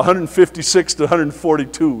basketball, 156 to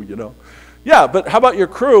 142, you know? Yeah, but how about your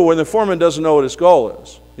crew when the foreman doesn't know what his goal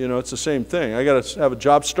is? You know, it's the same thing. I got to have a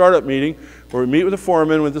job startup meeting where we meet with the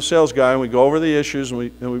foreman, with the sales guy, and we go over the issues, and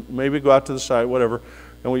we maybe go out to the site, whatever,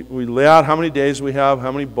 and we lay out how many days we have,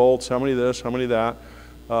 how many bolts, how many this, how many that,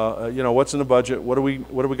 you know, what's in the budget, what do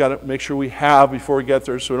we got to make sure we have before we get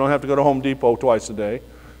there so we don't have to go to Home Depot twice a day,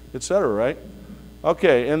 et cetera, right?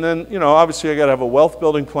 Okay, and then, you know, obviously I got to have a wealth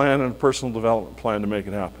building plan and a personal development plan to make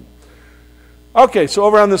it happen. Okay, so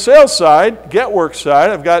over on the sales side, get work side,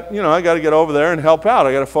 I've got, you know, I got to get over there and help out.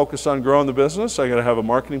 I got to focus on growing the business. I got to have a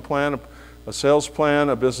marketing plan, a sales plan,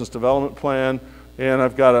 a business development plan, and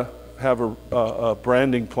I've got to have a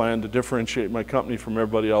branding plan to differentiate my company from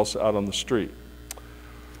everybody else out on the street.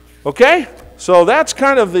 Okay, so that's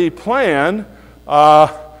kind of the plan. Do you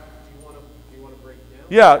want to break down?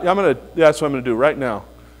 Yeah, that's what I'm going to do right now.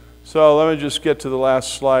 So let me just get to the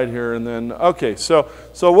last slide here, and then, okay, so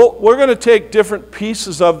we're going to take different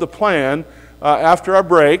pieces of the plan after our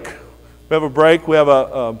break. We have a break. We have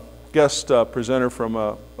a guest presenter from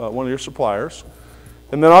one of your suppliers.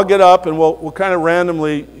 And then I'll get up and we'll kind of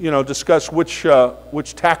randomly, you know, discuss which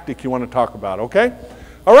tactic you want to talk about, okay?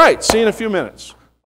 All right, see you in a few minutes.